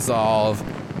start to dissolve.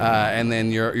 And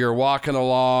then you're walking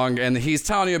along, and he's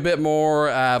telling you a bit more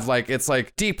of like it's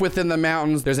like deep within the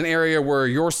mountains. There's an area where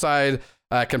your side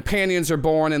companions are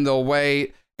born, and they'll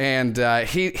wait. And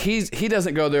he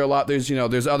doesn't go there a lot.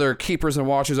 There's other keepers and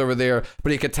watchers over there,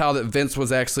 but he could tell that Vince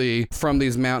was actually from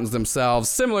these mountains themselves,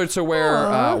 similar to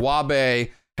where Wabe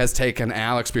has taken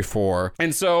Alex before.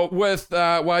 And so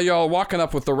while y'all walking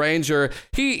up with the ranger,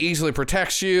 he easily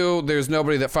protects you. There's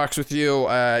nobody that fucks with you.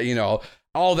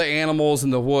 all the animals in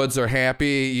the woods are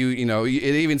happy. You know, it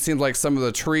even seems like some of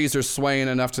the trees are swaying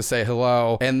enough to say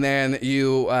hello. And then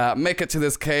you make it to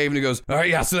this cave, and he goes, all right,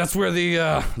 yeah, so that's where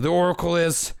the oracle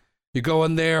is. You go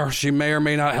in there. She may or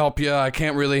may not help you. I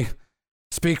can't really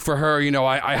speak for her. You know,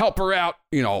 I help her out,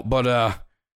 you know, but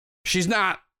she's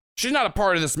not a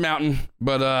part of this mountain,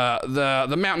 but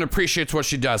the mountain appreciates what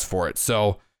she does for it.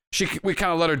 So we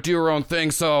kind of let her do her own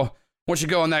thing. So once you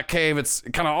go in that cave, it's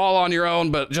kind of all on your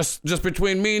own, but just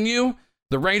between me and you,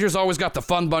 the Ranger's always got the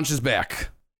fun bunches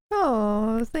back.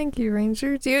 Oh, thank you,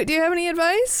 Ranger. Do you have any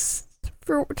advice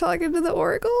for talking to the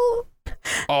Oracle?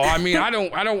 Oh, I mean, I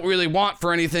don't really want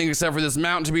for anything except for this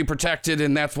mountain to be protected,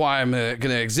 and that's why I'm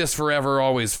gonna exist forever,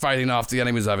 always fighting off the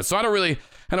enemies of it. So I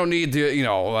don't need to, you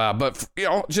know, but you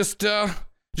know, just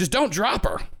don't drop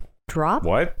her. Drop?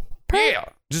 What? Yeah,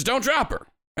 just don't drop her.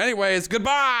 Anyways,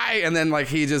 goodbye. And then like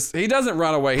he doesn't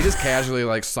run away. He just casually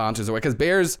like saunters away, because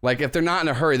bears, like if they're not in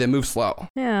a hurry, they move slow.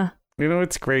 Yeah. You know,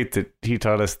 it's great that he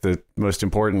taught us the most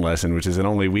important lesson, which is that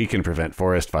only we can prevent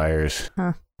forest fires.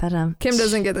 Huh. But Kim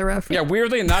doesn't get the reference. Yeah,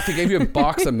 weirdly enough, he gave you a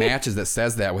box of matches that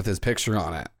says that with his picture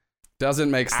on it. Doesn't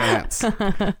make sense.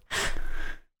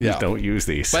 Yeah. Don't use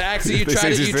these. But actually, you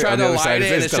try to light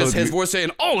it, and it's just his voice saying,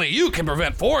 only you can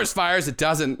prevent forest fires. It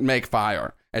doesn't make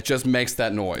fire. It just makes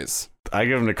that noise. I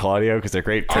give them to Claudio because they're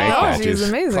great prank Oh, matches. she's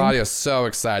amazing. Claudio's so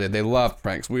excited. They love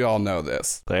pranks. We all know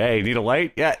this. Like, hey, need a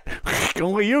light? Yeah.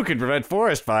 Only you can prevent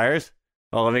forest fires.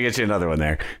 Oh, let me get you another one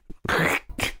there.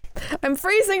 I'm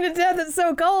freezing to death. It's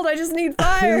so cold. I just need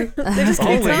fire. They just keep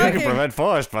Only you talking. can prevent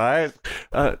forest fires.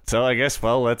 So I guess,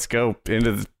 well, let's go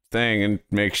into the thing and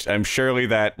I'm surely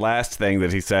that last thing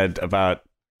that he said about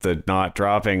the not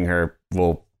dropping her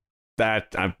will.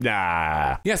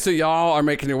 Yeah, so y'all are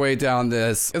making your way down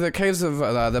the caves of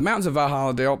the mountains of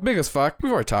Valhalla Dale. Big as fuck.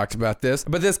 We've already talked about this.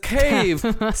 But this cave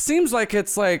seems like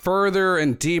it's like further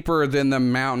and deeper than the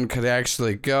mountain could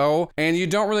actually go. And you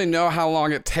don't really know how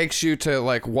long it takes you to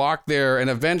like walk there.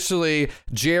 And eventually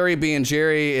Jerry being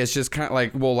Jerry is just kind of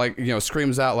like, well, like, you know,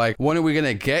 screams out like, when are we going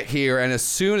to get here? And as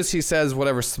soon as he says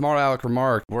whatever smart aleck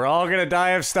remark, we're all going to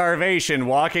die of starvation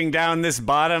walking down this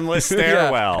bottomless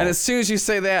stairwell. Yeah. And as soon as you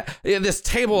say that, this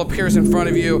table appears in front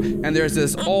of you, and there's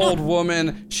this old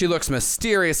woman. She looks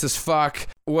mysterious as fuck.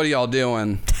 What are y'all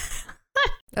doing?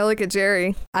 I look at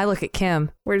Jerry. I look at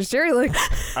Kim. Where does Jerry look?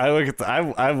 I look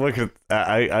at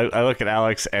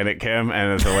Alex and at Kim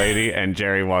and at the lady, and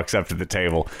Jerry walks up to the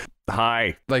table.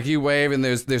 Hi. Like you wave and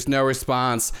there's no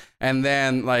response, and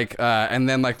then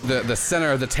the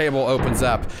center of the table opens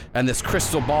up and this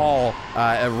crystal ball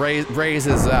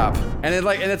raises up, and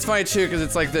it's funny too because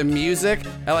it's like the music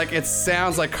and like it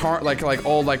sounds like old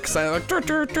like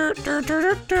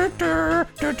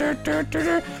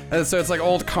and so it's like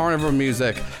old carnival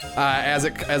music as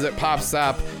it pops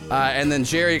up, and then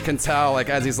Jerry can tell like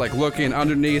as he's like looking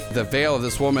underneath the veil of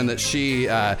this woman that she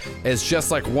is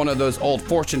just like one of those old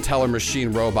fortune teller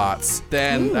machine robots.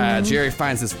 Then Jerry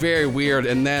finds this very weird,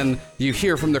 and then you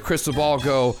hear from the crystal ball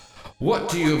go, "What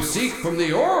do you seek from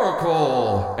the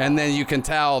oracle?" And then you can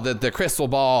tell that the crystal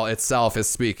ball itself is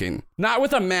speaking. Not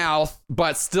with a mouth,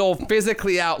 but still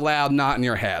physically out loud, not in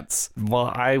your heads.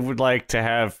 Well, I would like to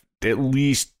have at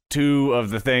least 2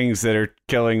 of the things that are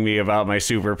killing me about my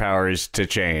superpowers to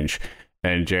change.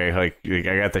 And Jay, like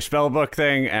I got the spell book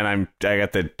thing, and I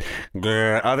got the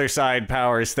other side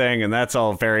powers thing, and that's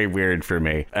all very weird for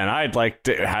me. And I'd like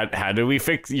to. How do we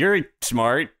fix? You're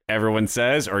smart, everyone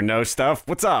says, or know stuff.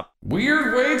 What's up?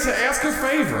 Weird way to ask a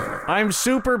favor. I'm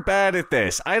super bad at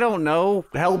this. I don't know.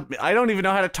 Help! I don't even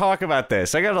know how to talk about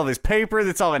this. I got all this paper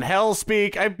that's all in hell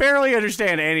speak. I barely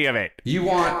understand any of it. You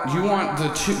want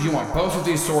both of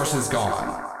these sources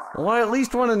gone. Well, I at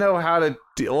least want to know how to.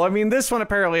 Well, I mean, this one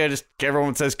apparently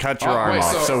everyone says cut your arm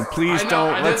off. So please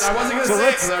don't. I wasn't going to say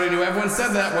it because I already knew everyone said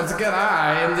that. Once again,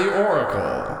 I am the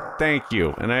Oracle. Thank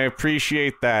you, and I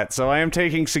appreciate that. So I am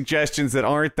taking suggestions that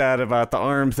aren't that about the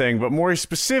arm thing, but more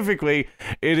specifically,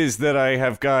 it is that I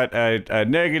have got a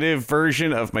negative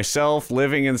version of myself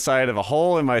living inside of a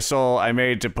hole in my soul I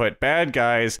made to put bad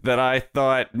guys that I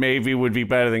thought maybe would be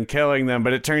better than killing them,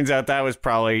 but it turns out that was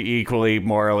probably equally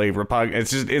morally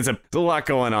repugnant. It's a lot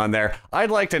going on there.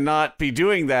 I'd like to not be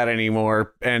doing that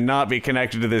anymore and not be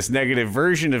connected to this negative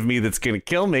version of me that's going to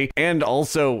kill me. And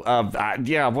also,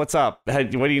 yeah, what's up?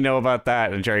 What do you know about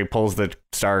that? And Jerry pulls the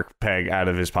star peg out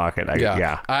of his pocket.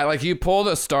 You pull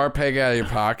the star peg out of your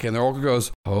pocket, and the Oracle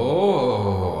goes,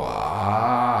 "Oh,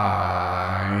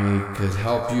 I could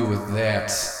help you with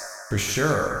that for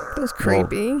sure." That was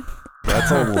creepy.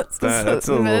 That's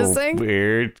a little menacing.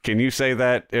 weird. Can you say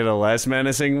that in a less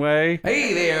menacing way?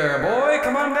 Hey there, boy,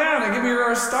 come on down and give me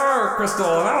your star crystal,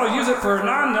 and I'll use it for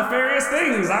non-nefarious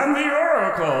things. I'm the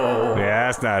Oracle. Yeah,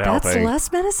 that's not That's helping.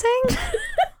 less menacing?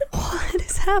 What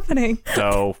is happening?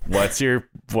 So,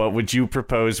 what would you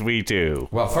propose we do?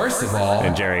 Well, first of all,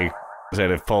 And Jerry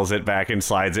sort of pulls it back and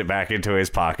slides it back into his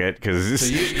pocket because so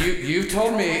you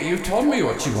told me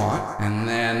what you want, and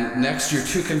then next your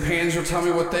two companions will tell me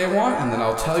what they want, and then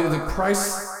I'll tell you the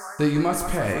price that you must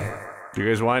pay. do you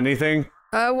guys want anything?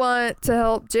 I want to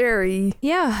help Jerry.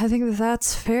 Yeah, I think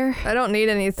that's fair. I don't need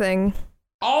anything.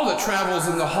 All that travels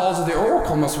in the halls of the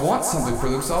Oracle must want something for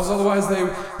themselves, otherwise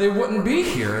they wouldn't be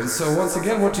here. And so once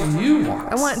again, what do you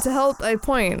want? I want to help. I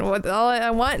point. I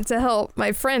want to help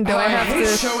my friend. Do I have hate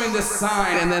to? showing the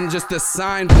sign, and then just the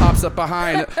sign pops up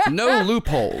behind. No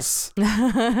loopholes.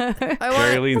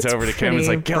 Jerry leans over to Kim and is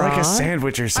like, get like a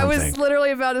sandwich or I something. was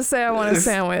literally about to say I want a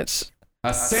sandwich.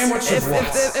 A sandwich of what?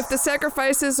 If the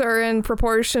sacrifices are in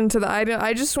proportion to the item,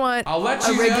 I just want I'll let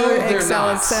a you regular know they're egg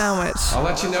salad not. sandwich. I'll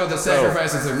let you know the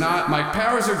sacrifices are not. My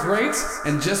powers are great,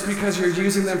 and just because you're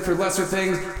using them for lesser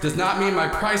things does not mean my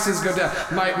prices go down.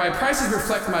 My prices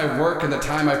reflect my work and the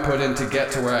time I put in to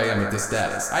get to where I am at this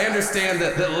status. I understand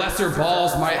that lesser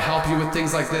balls might help you with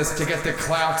things like this to get the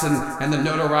clout and the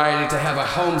notoriety to have a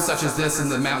home such as this in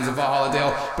the mountains of Valhalla,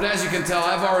 but as you can tell,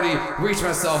 I've already reached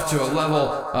myself to a level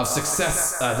of success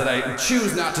that I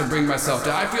choose not to bring myself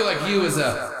to. I feel like you as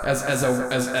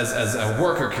a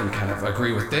worker can kind of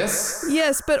agree with this.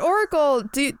 Yes, but Oracle,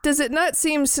 does it not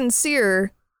seem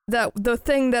sincere that the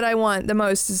thing that I want the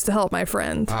most is to help my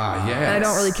friend? Ah, yes. And I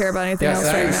don't really care about anything else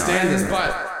I right understand now. this,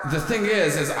 but the thing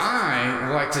is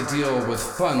I like to deal with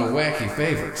fun, wacky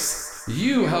favors.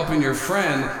 You helping your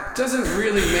friend doesn't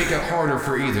really make it harder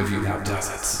for either of you now, does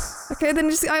it? Okay,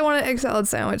 then I want an egg salad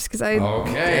sandwich because I.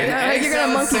 Okay. You're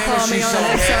gonna monkey paw me on an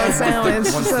egg salad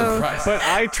sandwich. What's the So price? But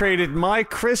I traded my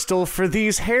crystal for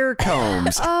these hair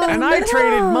combs. Oh, and I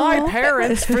traded my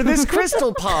parents for this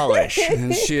crystal polish.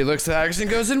 And she looks at Alex and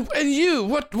goes, and you,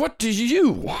 what do you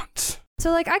want?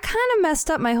 So like I kind of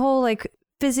messed up my whole like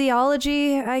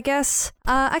physiology, I guess.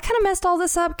 I kind of messed all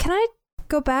this up. Can I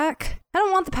go back? I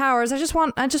don't want the powers. I just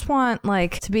want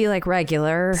like to be like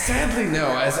regular. Sadly, no.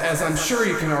 As I'm sure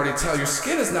you can already tell, your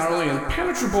skin is not only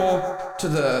impenetrable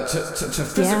to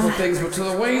physical things, but to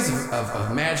the ways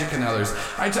of magic and others.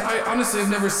 I honestly have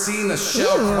never seen a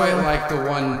shell quite like the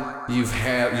one you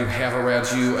have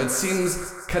around you. It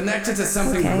seems connected to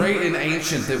something great and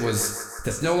ancient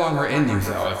that's no longer in you,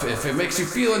 though. If it makes you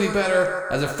feel any better,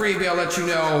 as a freebie, I'll let you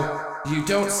know you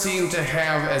don't seem to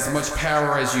have as much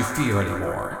power as you fear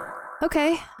anymore.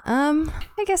 Okay.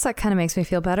 I guess that kind of makes me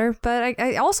feel better, but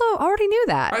I also already knew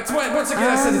that. That's why, once again,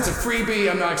 I said it's a freebie.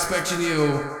 I'm not expecting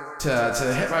you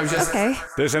to hit. I was just Okay.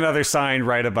 There's another sign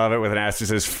right above it with an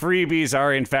asterisk that says, freebies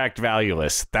are in fact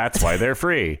valueless. That's why they're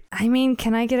free. I mean,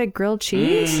 can I get a grilled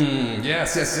cheese?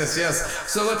 Yes.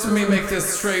 So let me make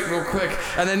this straight real quick.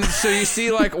 And then, so you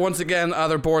see, like, once again,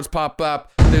 other boards pop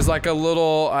up. There's like a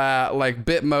little like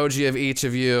Bitmoji of each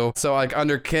of you. So like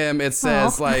under Kim, it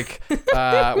says like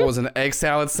what was it, an egg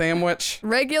salad sandwich?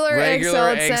 Regular egg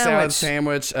salad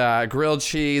sandwich. Grilled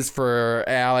cheese for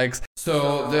Alex.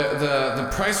 So the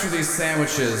price for these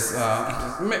sandwiches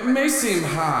may seem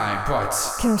high, but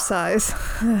Kim size.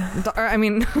 I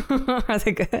mean, are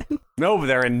they good? No, but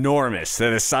they're enormous.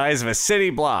 They're the size of a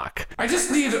city block. I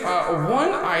just need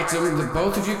one item that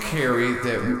both of you carry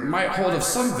that might hold of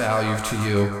some value to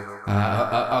you.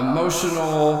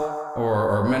 Emotional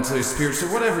or mentally spiritual,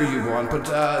 whatever you want, but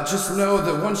just know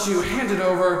that once you hand it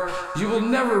over, you will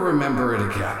never remember it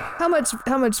again. How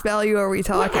much value are we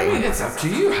talking? I mean, it's up to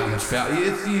you how much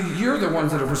value. You're the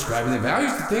ones that are prescribing the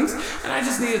values to things, and I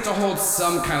just need it to hold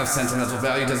some kind of sentimental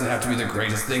value. It doesn't have to be the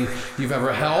greatest thing you've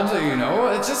ever held, you know.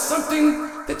 It's just something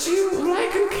that you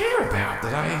like and care about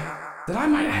that I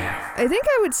might have. I think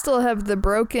I would still have the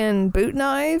broken boot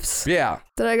knives Yeah.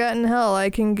 that I got in hell. I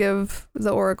can give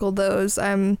the Oracle those.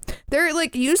 They're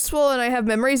like useful and I have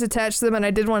memories attached to them and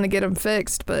I did want to get them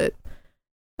fixed, but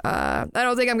I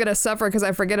don't think I'm gonna suffer because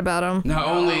I forget about them. Not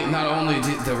only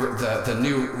did the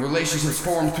new relationships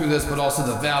formed through this, but also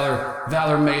the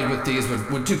valor made with these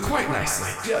would do quite nicely.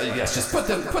 Yes, just put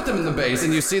them in the base,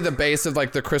 and you see the base of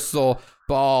like the crystal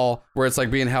ball where it's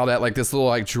like being held at, like this little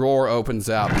like drawer opens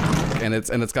up, and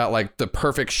it's got like the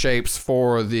perfect shapes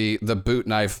for the boot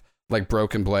knife, like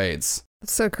broken blades.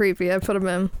 It's so creepy. I put them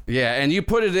in. Yeah, and you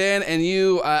put it in, and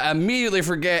you immediately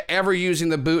forget ever using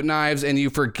the boot knives, and you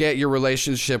forget your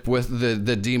relationship with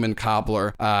the demon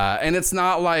cobbler. And it's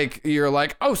not like you're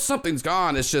like, oh, something's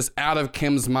gone. It's just out of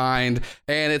Kim's mind,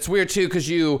 and it's weird too because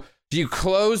you you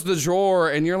close the drawer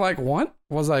and you're like, what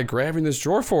was I grabbing this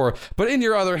drawer for? But in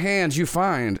your other hand, you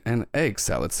find an egg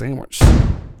salad sandwich.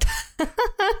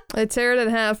 I tear it in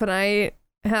half and I eat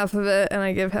half of it and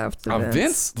I give half to Vince.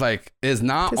 Vince like is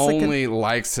not Tastes only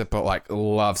likes it, but like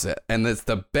loves it. And it's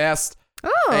the best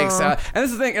egg salad. And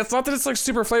this is the thing, it's not that it's like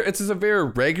super flavor, it's just a very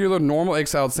regular, normal egg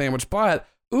salad sandwich, but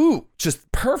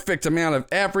just perfect amount of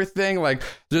everything, like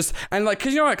just, and like,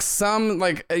 cause you know, like some,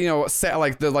 like, you know,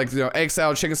 egg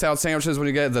salad, chicken salad sandwiches, when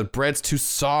you get the bread's too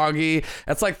soggy,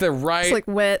 it's like the right, it's like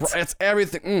wet, it's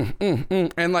everything,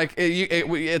 and like,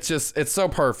 it's so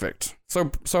perfect,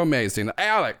 so amazing.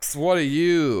 Alex, what are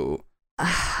you?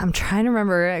 I'm trying to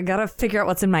remember. I gotta figure out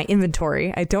what's in my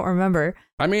inventory. I don't remember.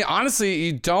 I mean, honestly,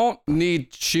 you don't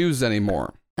need shoes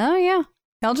anymore. Oh yeah.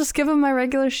 I'll just give them my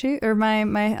regular shoe, or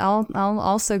I'll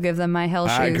also give them my hell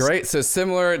shoes. Great. So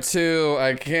similar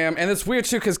to Kim, and it's weird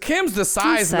too because Kim's the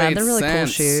size made They're really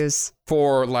sense cool shoes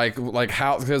for like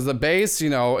how, because the base,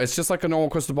 you know, it's just like a normal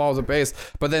crystal ball with a base.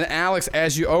 But then Alex,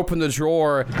 as you open the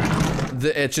drawer,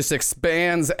 it just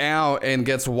expands out and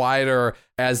gets wider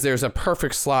as there's a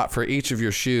perfect slot for each of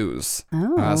your shoes.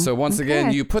 So once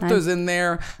again, you put those in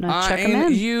there,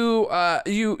 and you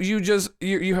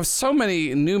have so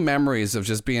many new memories of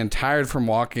just being tired from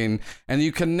walking, and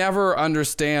you can never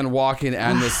understand walking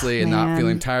endlessly and not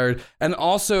feeling tired. And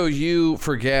also, you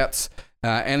forget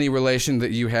any relation that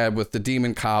you had with the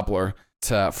demon cobbler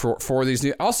for these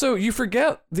new. Also, you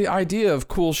forget the idea of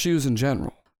cool shoes in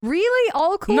general. Really?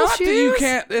 All cool Not shoes? that you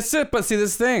can't, it's it, but see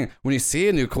this thing, when you see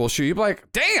a new cool shoe, you're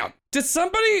like, damn, did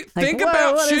somebody think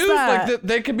about shoes like that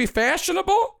they could be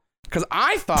fashionable? Because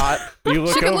I thought you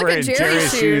look over and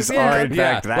Jerry's shoes are in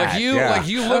fact that. Like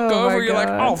you look over, you're like,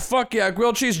 oh fuck yeah,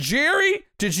 grilled cheese. Jerry,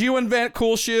 did you invent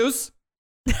cool shoes?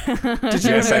 Did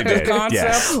you invent this concept?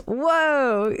 Yes.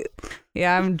 Whoa.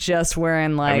 Yeah, I'm just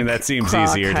wearing like. I mean, that seems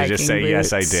easier to just say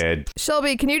boots. yes, I did.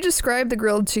 Shelby, can you describe the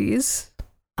grilled cheese?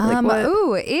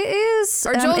 It is.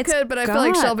 Or Joel could, but I feel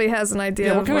like Shelby has an idea.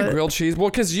 Yeah, what kind of grilled cheese?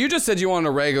 Well, because you just said you wanted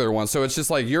a regular one, so it's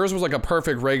just like yours was like a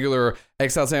perfect regular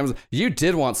egg salad sandwich. You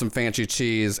did want some fancy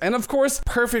cheese, and of course,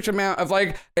 perfect amount of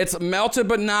like it's melted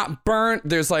but not burnt.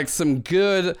 There's like some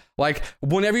good like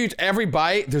whenever you every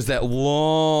bite, there's that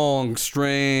long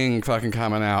string fucking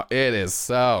coming out. It is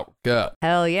so good.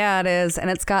 Hell yeah, it is, and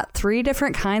it's got 3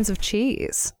 different kinds of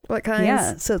cheese. What kinds?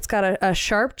 Yeah, so it's got a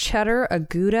sharp cheddar, a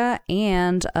Gouda,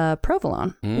 and a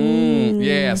provolone.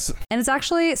 Yes. And it's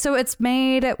actually, so it's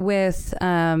made with,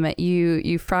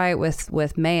 you fry it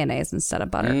with mayonnaise instead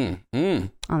of butter on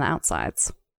the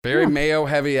outsides. Very mayo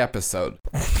heavy episode.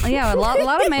 Yeah, a lot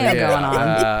of mayo going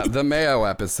on. The mayo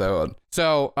episode.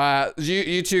 So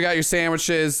you two got your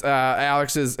sandwiches.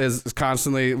 Alex is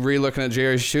constantly re-looking at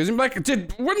Jerry's shoes and like,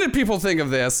 what did people think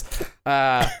of this?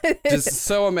 Just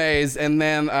so amazed. And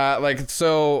then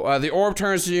the orb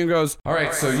turns to you and goes, all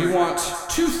right, so you want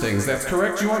 2 things. That's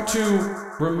correct. You want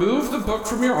to remove the book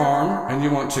from your arm and you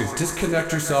want to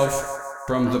disconnect yourself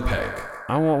from the peg.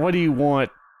 What do you want?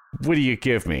 What do you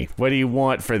give me? What do you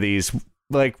want for these?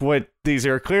 Like, what? These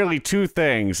are clearly 2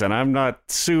 things, and I'm not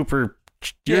super.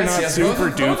 You're not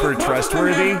super duper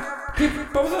trustworthy.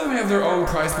 Both of them have their own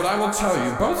price, but I will tell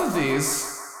you, both of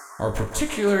these are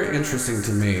particularly interesting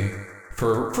to me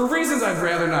for reasons I'd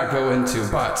rather not go into.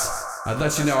 But I'd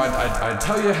let you know. I'd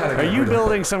tell you how to. Are you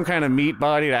building some kind of meat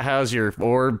body to house your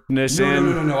orbness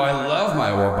in? No. I love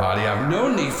my orb body. I have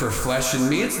no need for flesh and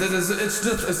meat. It's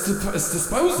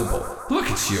disposable. Look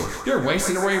at you. You're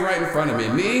wasting away right in front of me.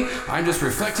 Me, I'm just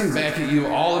reflecting back at you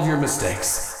all of your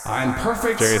mistakes. I'm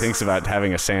perfect. Jerry thinks about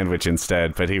having a sandwich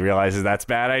instead, but he realizes that's a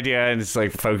bad idea and it's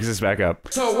like focuses back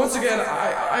up. So once again,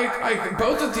 I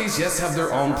both of these have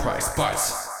their own price, but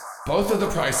both of the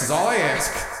prices. All I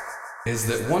ask is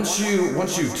that once you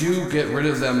do get rid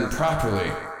of them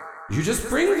properly, you just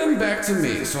bring them back to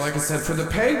me. So like I said, for the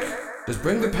peg, just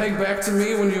bring the peg back to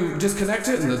me when you disconnect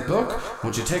it, and the book,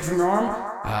 once you take from your arm,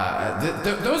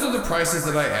 those are the prices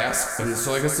that I ask. And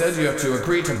so like I said, you have to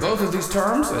agree to both of these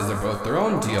terms, as they're both their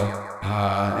own deal.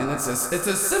 And it's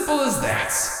as simple as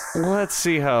that. Let's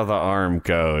see how the arm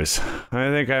goes. I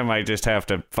think I might just have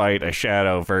to fight a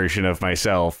shadow version of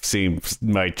myself.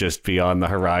 Might just be on the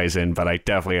horizon, but I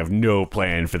definitely have no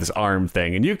plan for this arm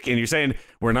thing. And you're saying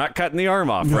we're not cutting the arm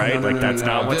off, right? No, that's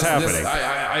not what's happening.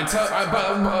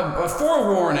 But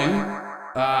forewarning,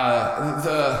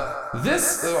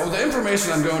 the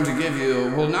information I'm going to give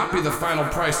you will not be the final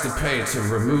price to pay to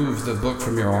remove the book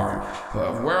from your arm.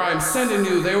 Where I'm sending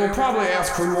you, they will probably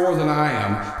ask for more than I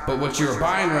am, but what you're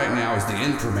buying right now is the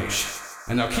information.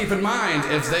 And now keep in mind,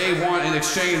 if they want in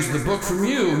exchange the book from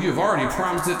you, you've already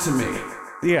promised it to me.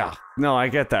 Yeah, no, I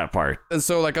get that part. And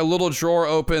so like a little drawer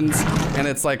opens and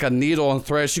it's like a needle and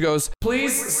thread. She goes,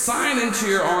 please sign into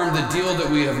your arm the deal that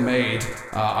we have made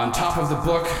on top of the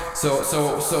book.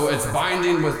 So it's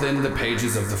binding within the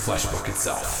pages of the flesh book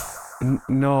itself.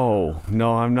 No,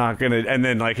 I'm not gonna. And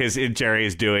then like Jerry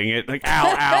is doing it like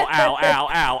ow, ow, ow, ow,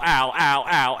 ow, ow, ow,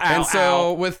 ow, And so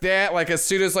ow. with that, like as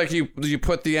soon as like you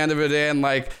put the end of it in,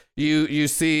 like you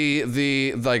see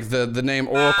the name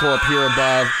Oracle appear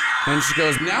above, and she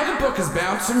goes, now the book is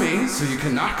bound to me, so you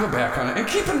cannot go back on it. And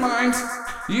keep in mind,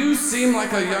 you seem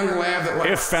like a young lad that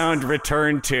If found,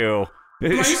 return to.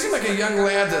 you seem like a young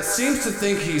lad that seems to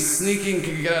think he's sneaking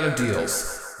to get out of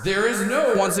deals. There is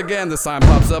no, once again, the sign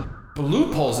pops up,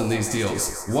 loopholes in these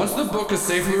deals. Once the book is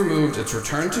safely removed, it's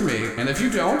returned to me, and if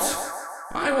you don't,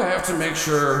 I will have to make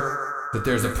sure that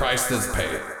there's a price that's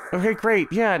paid. Okay,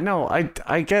 great. Yeah, no, I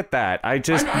get that. I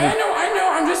know.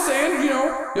 I'm just saying,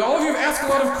 all of you have asked a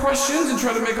lot of questions and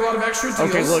tried to make a lot of extra deals.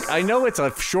 Okay, look, I know it's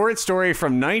a short story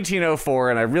from 1904,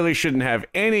 and I really shouldn't have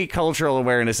any cultural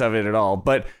awareness of it at all,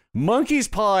 but monkey's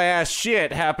paw ass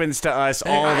shit happens to us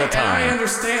all the time. And I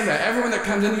understand that. Everyone that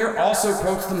comes in here also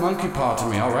quotes the monkey paw to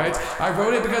me, all right? I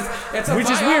wrote it because it's a Which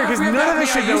is weird, because none of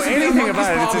us should know anything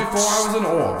about it. It's before I was an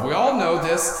orb. We all know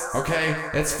this, okay?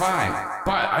 It's fine.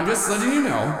 But I'm just letting you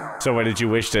know. So what, did you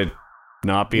wish to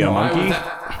not be a monkey?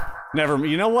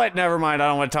 You know what? Never mind. I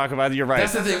don't want to talk about it. You're right.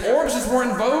 That's the thing. Orbs just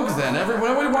weren't in vogue then.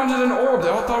 Nobody wanted an orb. They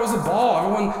all thought it was a ball.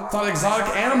 Everyone thought exotic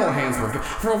animal hands were good.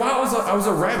 For a while, I was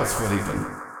a rabbit's foot even.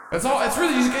 It's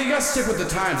really, you gotta stick with the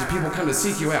times if people come to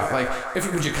seek you out. Like,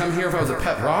 would you come here if I was a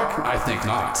pet rock? I think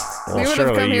not. Well,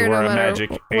 surely you were a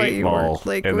magic 8-ball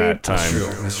in that time.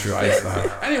 That's true.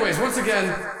 Anyways, once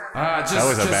again, that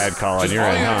was a bad call on your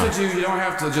end, All you have to do, you don't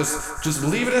have to just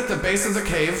leave it at the base of the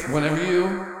cave whenever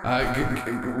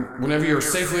you're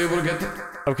safely able to get the...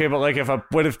 Okay, but like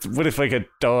what if like a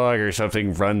dog or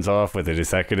something runs off with it?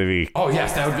 Is that gonna be? Oh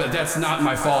yes, that's not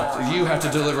my fault. You have to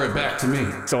deliver it back to me.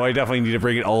 So I definitely need to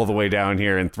bring it all the way down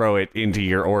here and throw it into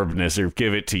your orbness or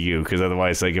give it to you, because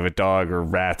otherwise, like if a dog or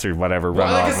rats or whatever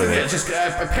run off with it, just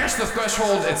past the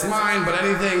threshold, it's mine. But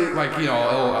anything like it'll,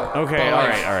 okay, all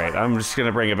right. I'm just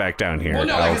gonna bring it back down here. Well,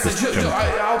 no, like I said,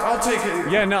 I'll take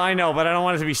it. Yeah, no, I know, but I don't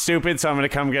want it to be stupid, so I'm gonna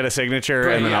come get a signature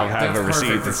and then I'll have a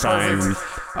receipt that's signed.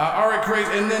 All right, great.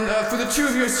 And then for the two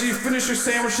of you, so you finish your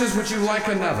sandwiches. Would you like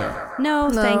another? No,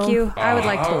 thank you. I would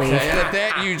like to leave. And at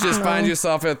that, you just find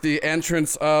yourself at the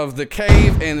entrance of the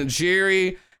cave, and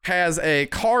Jerry has a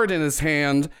card in his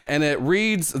hand, and it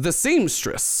reads "The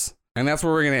Seamstress," and that's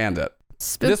where we're gonna end it.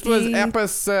 Spooky. This was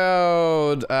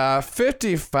episode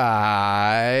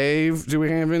 55. Do we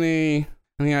have any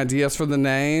ideas for the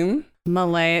name?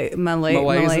 Malaise.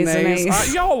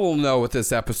 Y'all will know what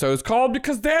this episode is called,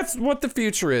 because that's what the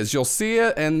future is. You'll see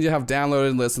it and you have downloaded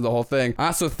and listened to the whole thing.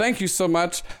 So thank you so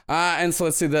much. And so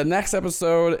let's see, the next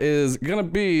episode is gonna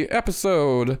be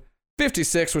episode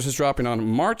 56, which is dropping on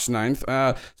March 9th.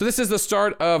 So this is the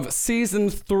start of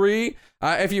season 3.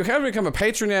 If you haven't become a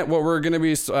patron yet, what we're going to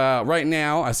be right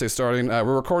now, I say starting,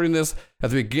 we're recording this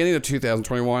at the beginning of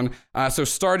 2021. So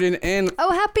starting in...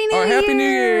 Oh, Happy New Year! Happy New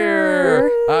Year!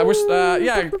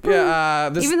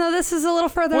 Even though this is a little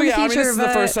further in the future, this is the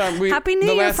first time Happy New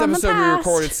the Year last from episode the we past.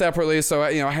 recorded separately, so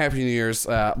Happy New Year's.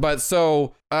 What was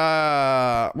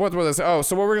I say? Oh,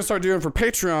 so what we're gonna start doing for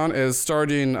Patreon is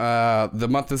starting the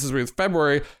month. This is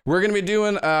February. We're gonna be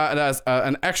doing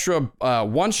an extra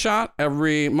one shot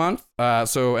every month.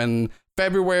 So in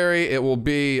February, it will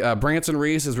be Branson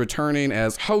Reese is returning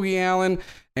as Hoagie Allen,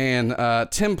 and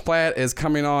Tim Platt is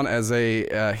coming on as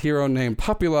a hero named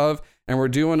Puppy Love. And we're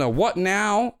doing a What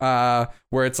Now,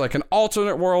 where it's like an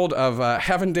alternate world of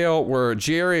Heavendale, where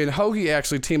Jerry and Hoagie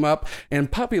actually team up,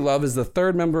 and Puppy Love is the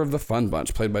third member of the Fun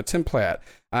Bunch, played by Tim Platt.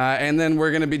 And then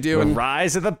we're going to be doing... The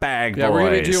Rise of the Bag Boys. Yeah, we're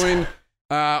going to be doing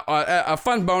a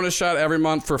fun bonus shot every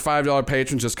month for $5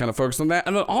 patrons, just kind of focus on that.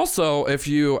 And then also, if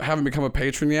you haven't become a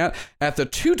patron yet, at the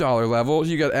 $2 level,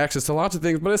 you get access to lots of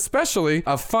things, but especially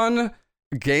a fun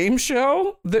game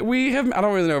show that we have. I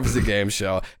don't really know if it's a game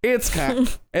show. It's a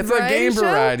game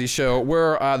variety show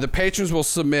where the patrons will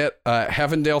submit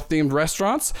Heavendale themed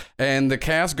restaurants, and the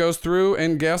cast goes through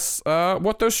and guess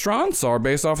what those restaurants are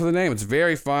based off of the name. It's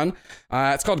very fun.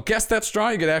 It's called Guess That Straw.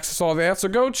 You get access to all that. So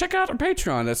go check out our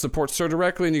Patreon that supports Sir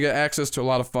directly, and you get access to a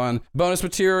lot of fun bonus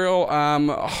material.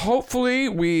 Hopefully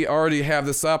we already have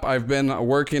this up. I've been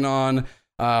working on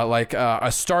a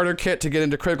starter kit to get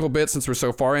into Critical Bits since we're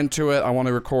so far into it. I want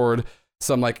to record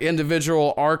some like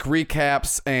individual arc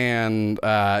recaps and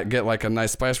get like a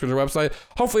nice splash screen to the website.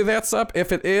 Hopefully that's up.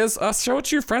 If it is, show it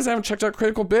to your friends that haven't checked out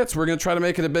Critical Bits. We're going to try to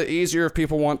make it a bit easier if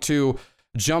people want to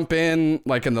jump in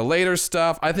like in the later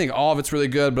stuff. I think all of it's really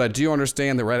good, but I do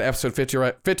understand that we're at episode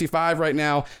 55 right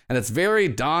now, and it's very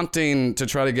daunting to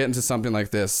try to get into something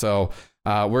like this. So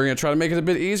we're going to try to make it a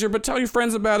bit easier, but tell your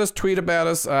friends about us, tweet about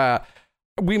us.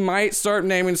 We might start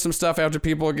naming some stuff after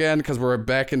people again because we're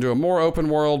back into a more open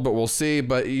world, but we'll see.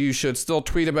 But you should still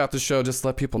tweet about the show. Just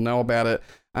let people know about it.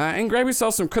 And grab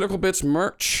yourself some Critical Bits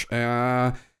merch.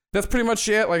 That's pretty much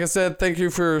it. Like I said, thank you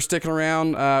for sticking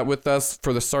around with us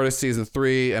for the start of season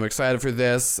 3. I'm excited for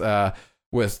this.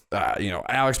 With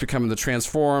Alex becoming the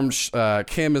Transformed,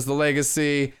 Kim is the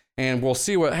Legacy, and we'll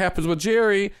see what happens with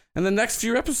Jerry in the next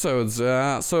few episodes.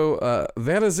 So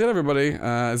that is it, everybody.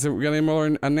 Is there any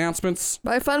more announcements?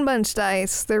 Buy Fun Bunch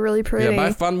dice. They're really pretty. Yeah,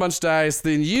 buy Fun Bunch dice.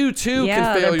 Then you too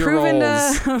can fail your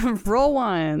proven roll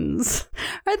ones.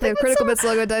 They have Critical Bits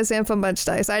logo dice and Fun Bunch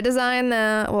dice. I designed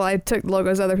that. Well, I took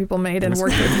logos other people made and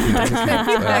worked with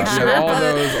all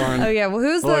those are. Oh yeah. Well,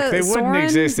 who's Look, the? they wouldn't Soren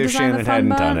exist if designed Shannon the Fun hadn't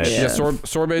done Bunch? it. Yeah,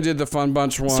 Sorbet did the Fun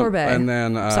Bunch one. Sorbet. And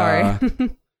then Sorry.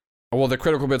 Well, the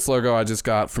Critical Bits logo I just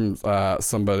got from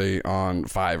somebody on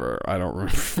Fiverr. I don't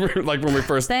remember, like when we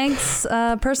first... Thanks,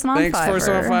 person on Fiverr. Thanks,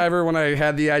 person on Fiverr, when I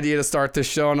had the idea to start this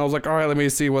show, and I was like, all right, let me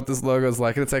see what this logo is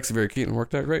like, and it's actually very cute and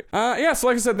worked out great. So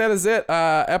like I said, that is it.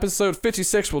 Episode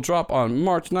 56 will drop on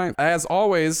March 9th. As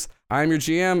always, I'm your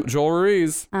GM, Joel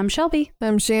Ruiz. I'm Shelby.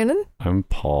 I'm Shannon. I'm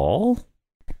Paul.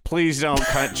 Please don't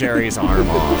cut Jerry's arm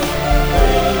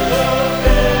off.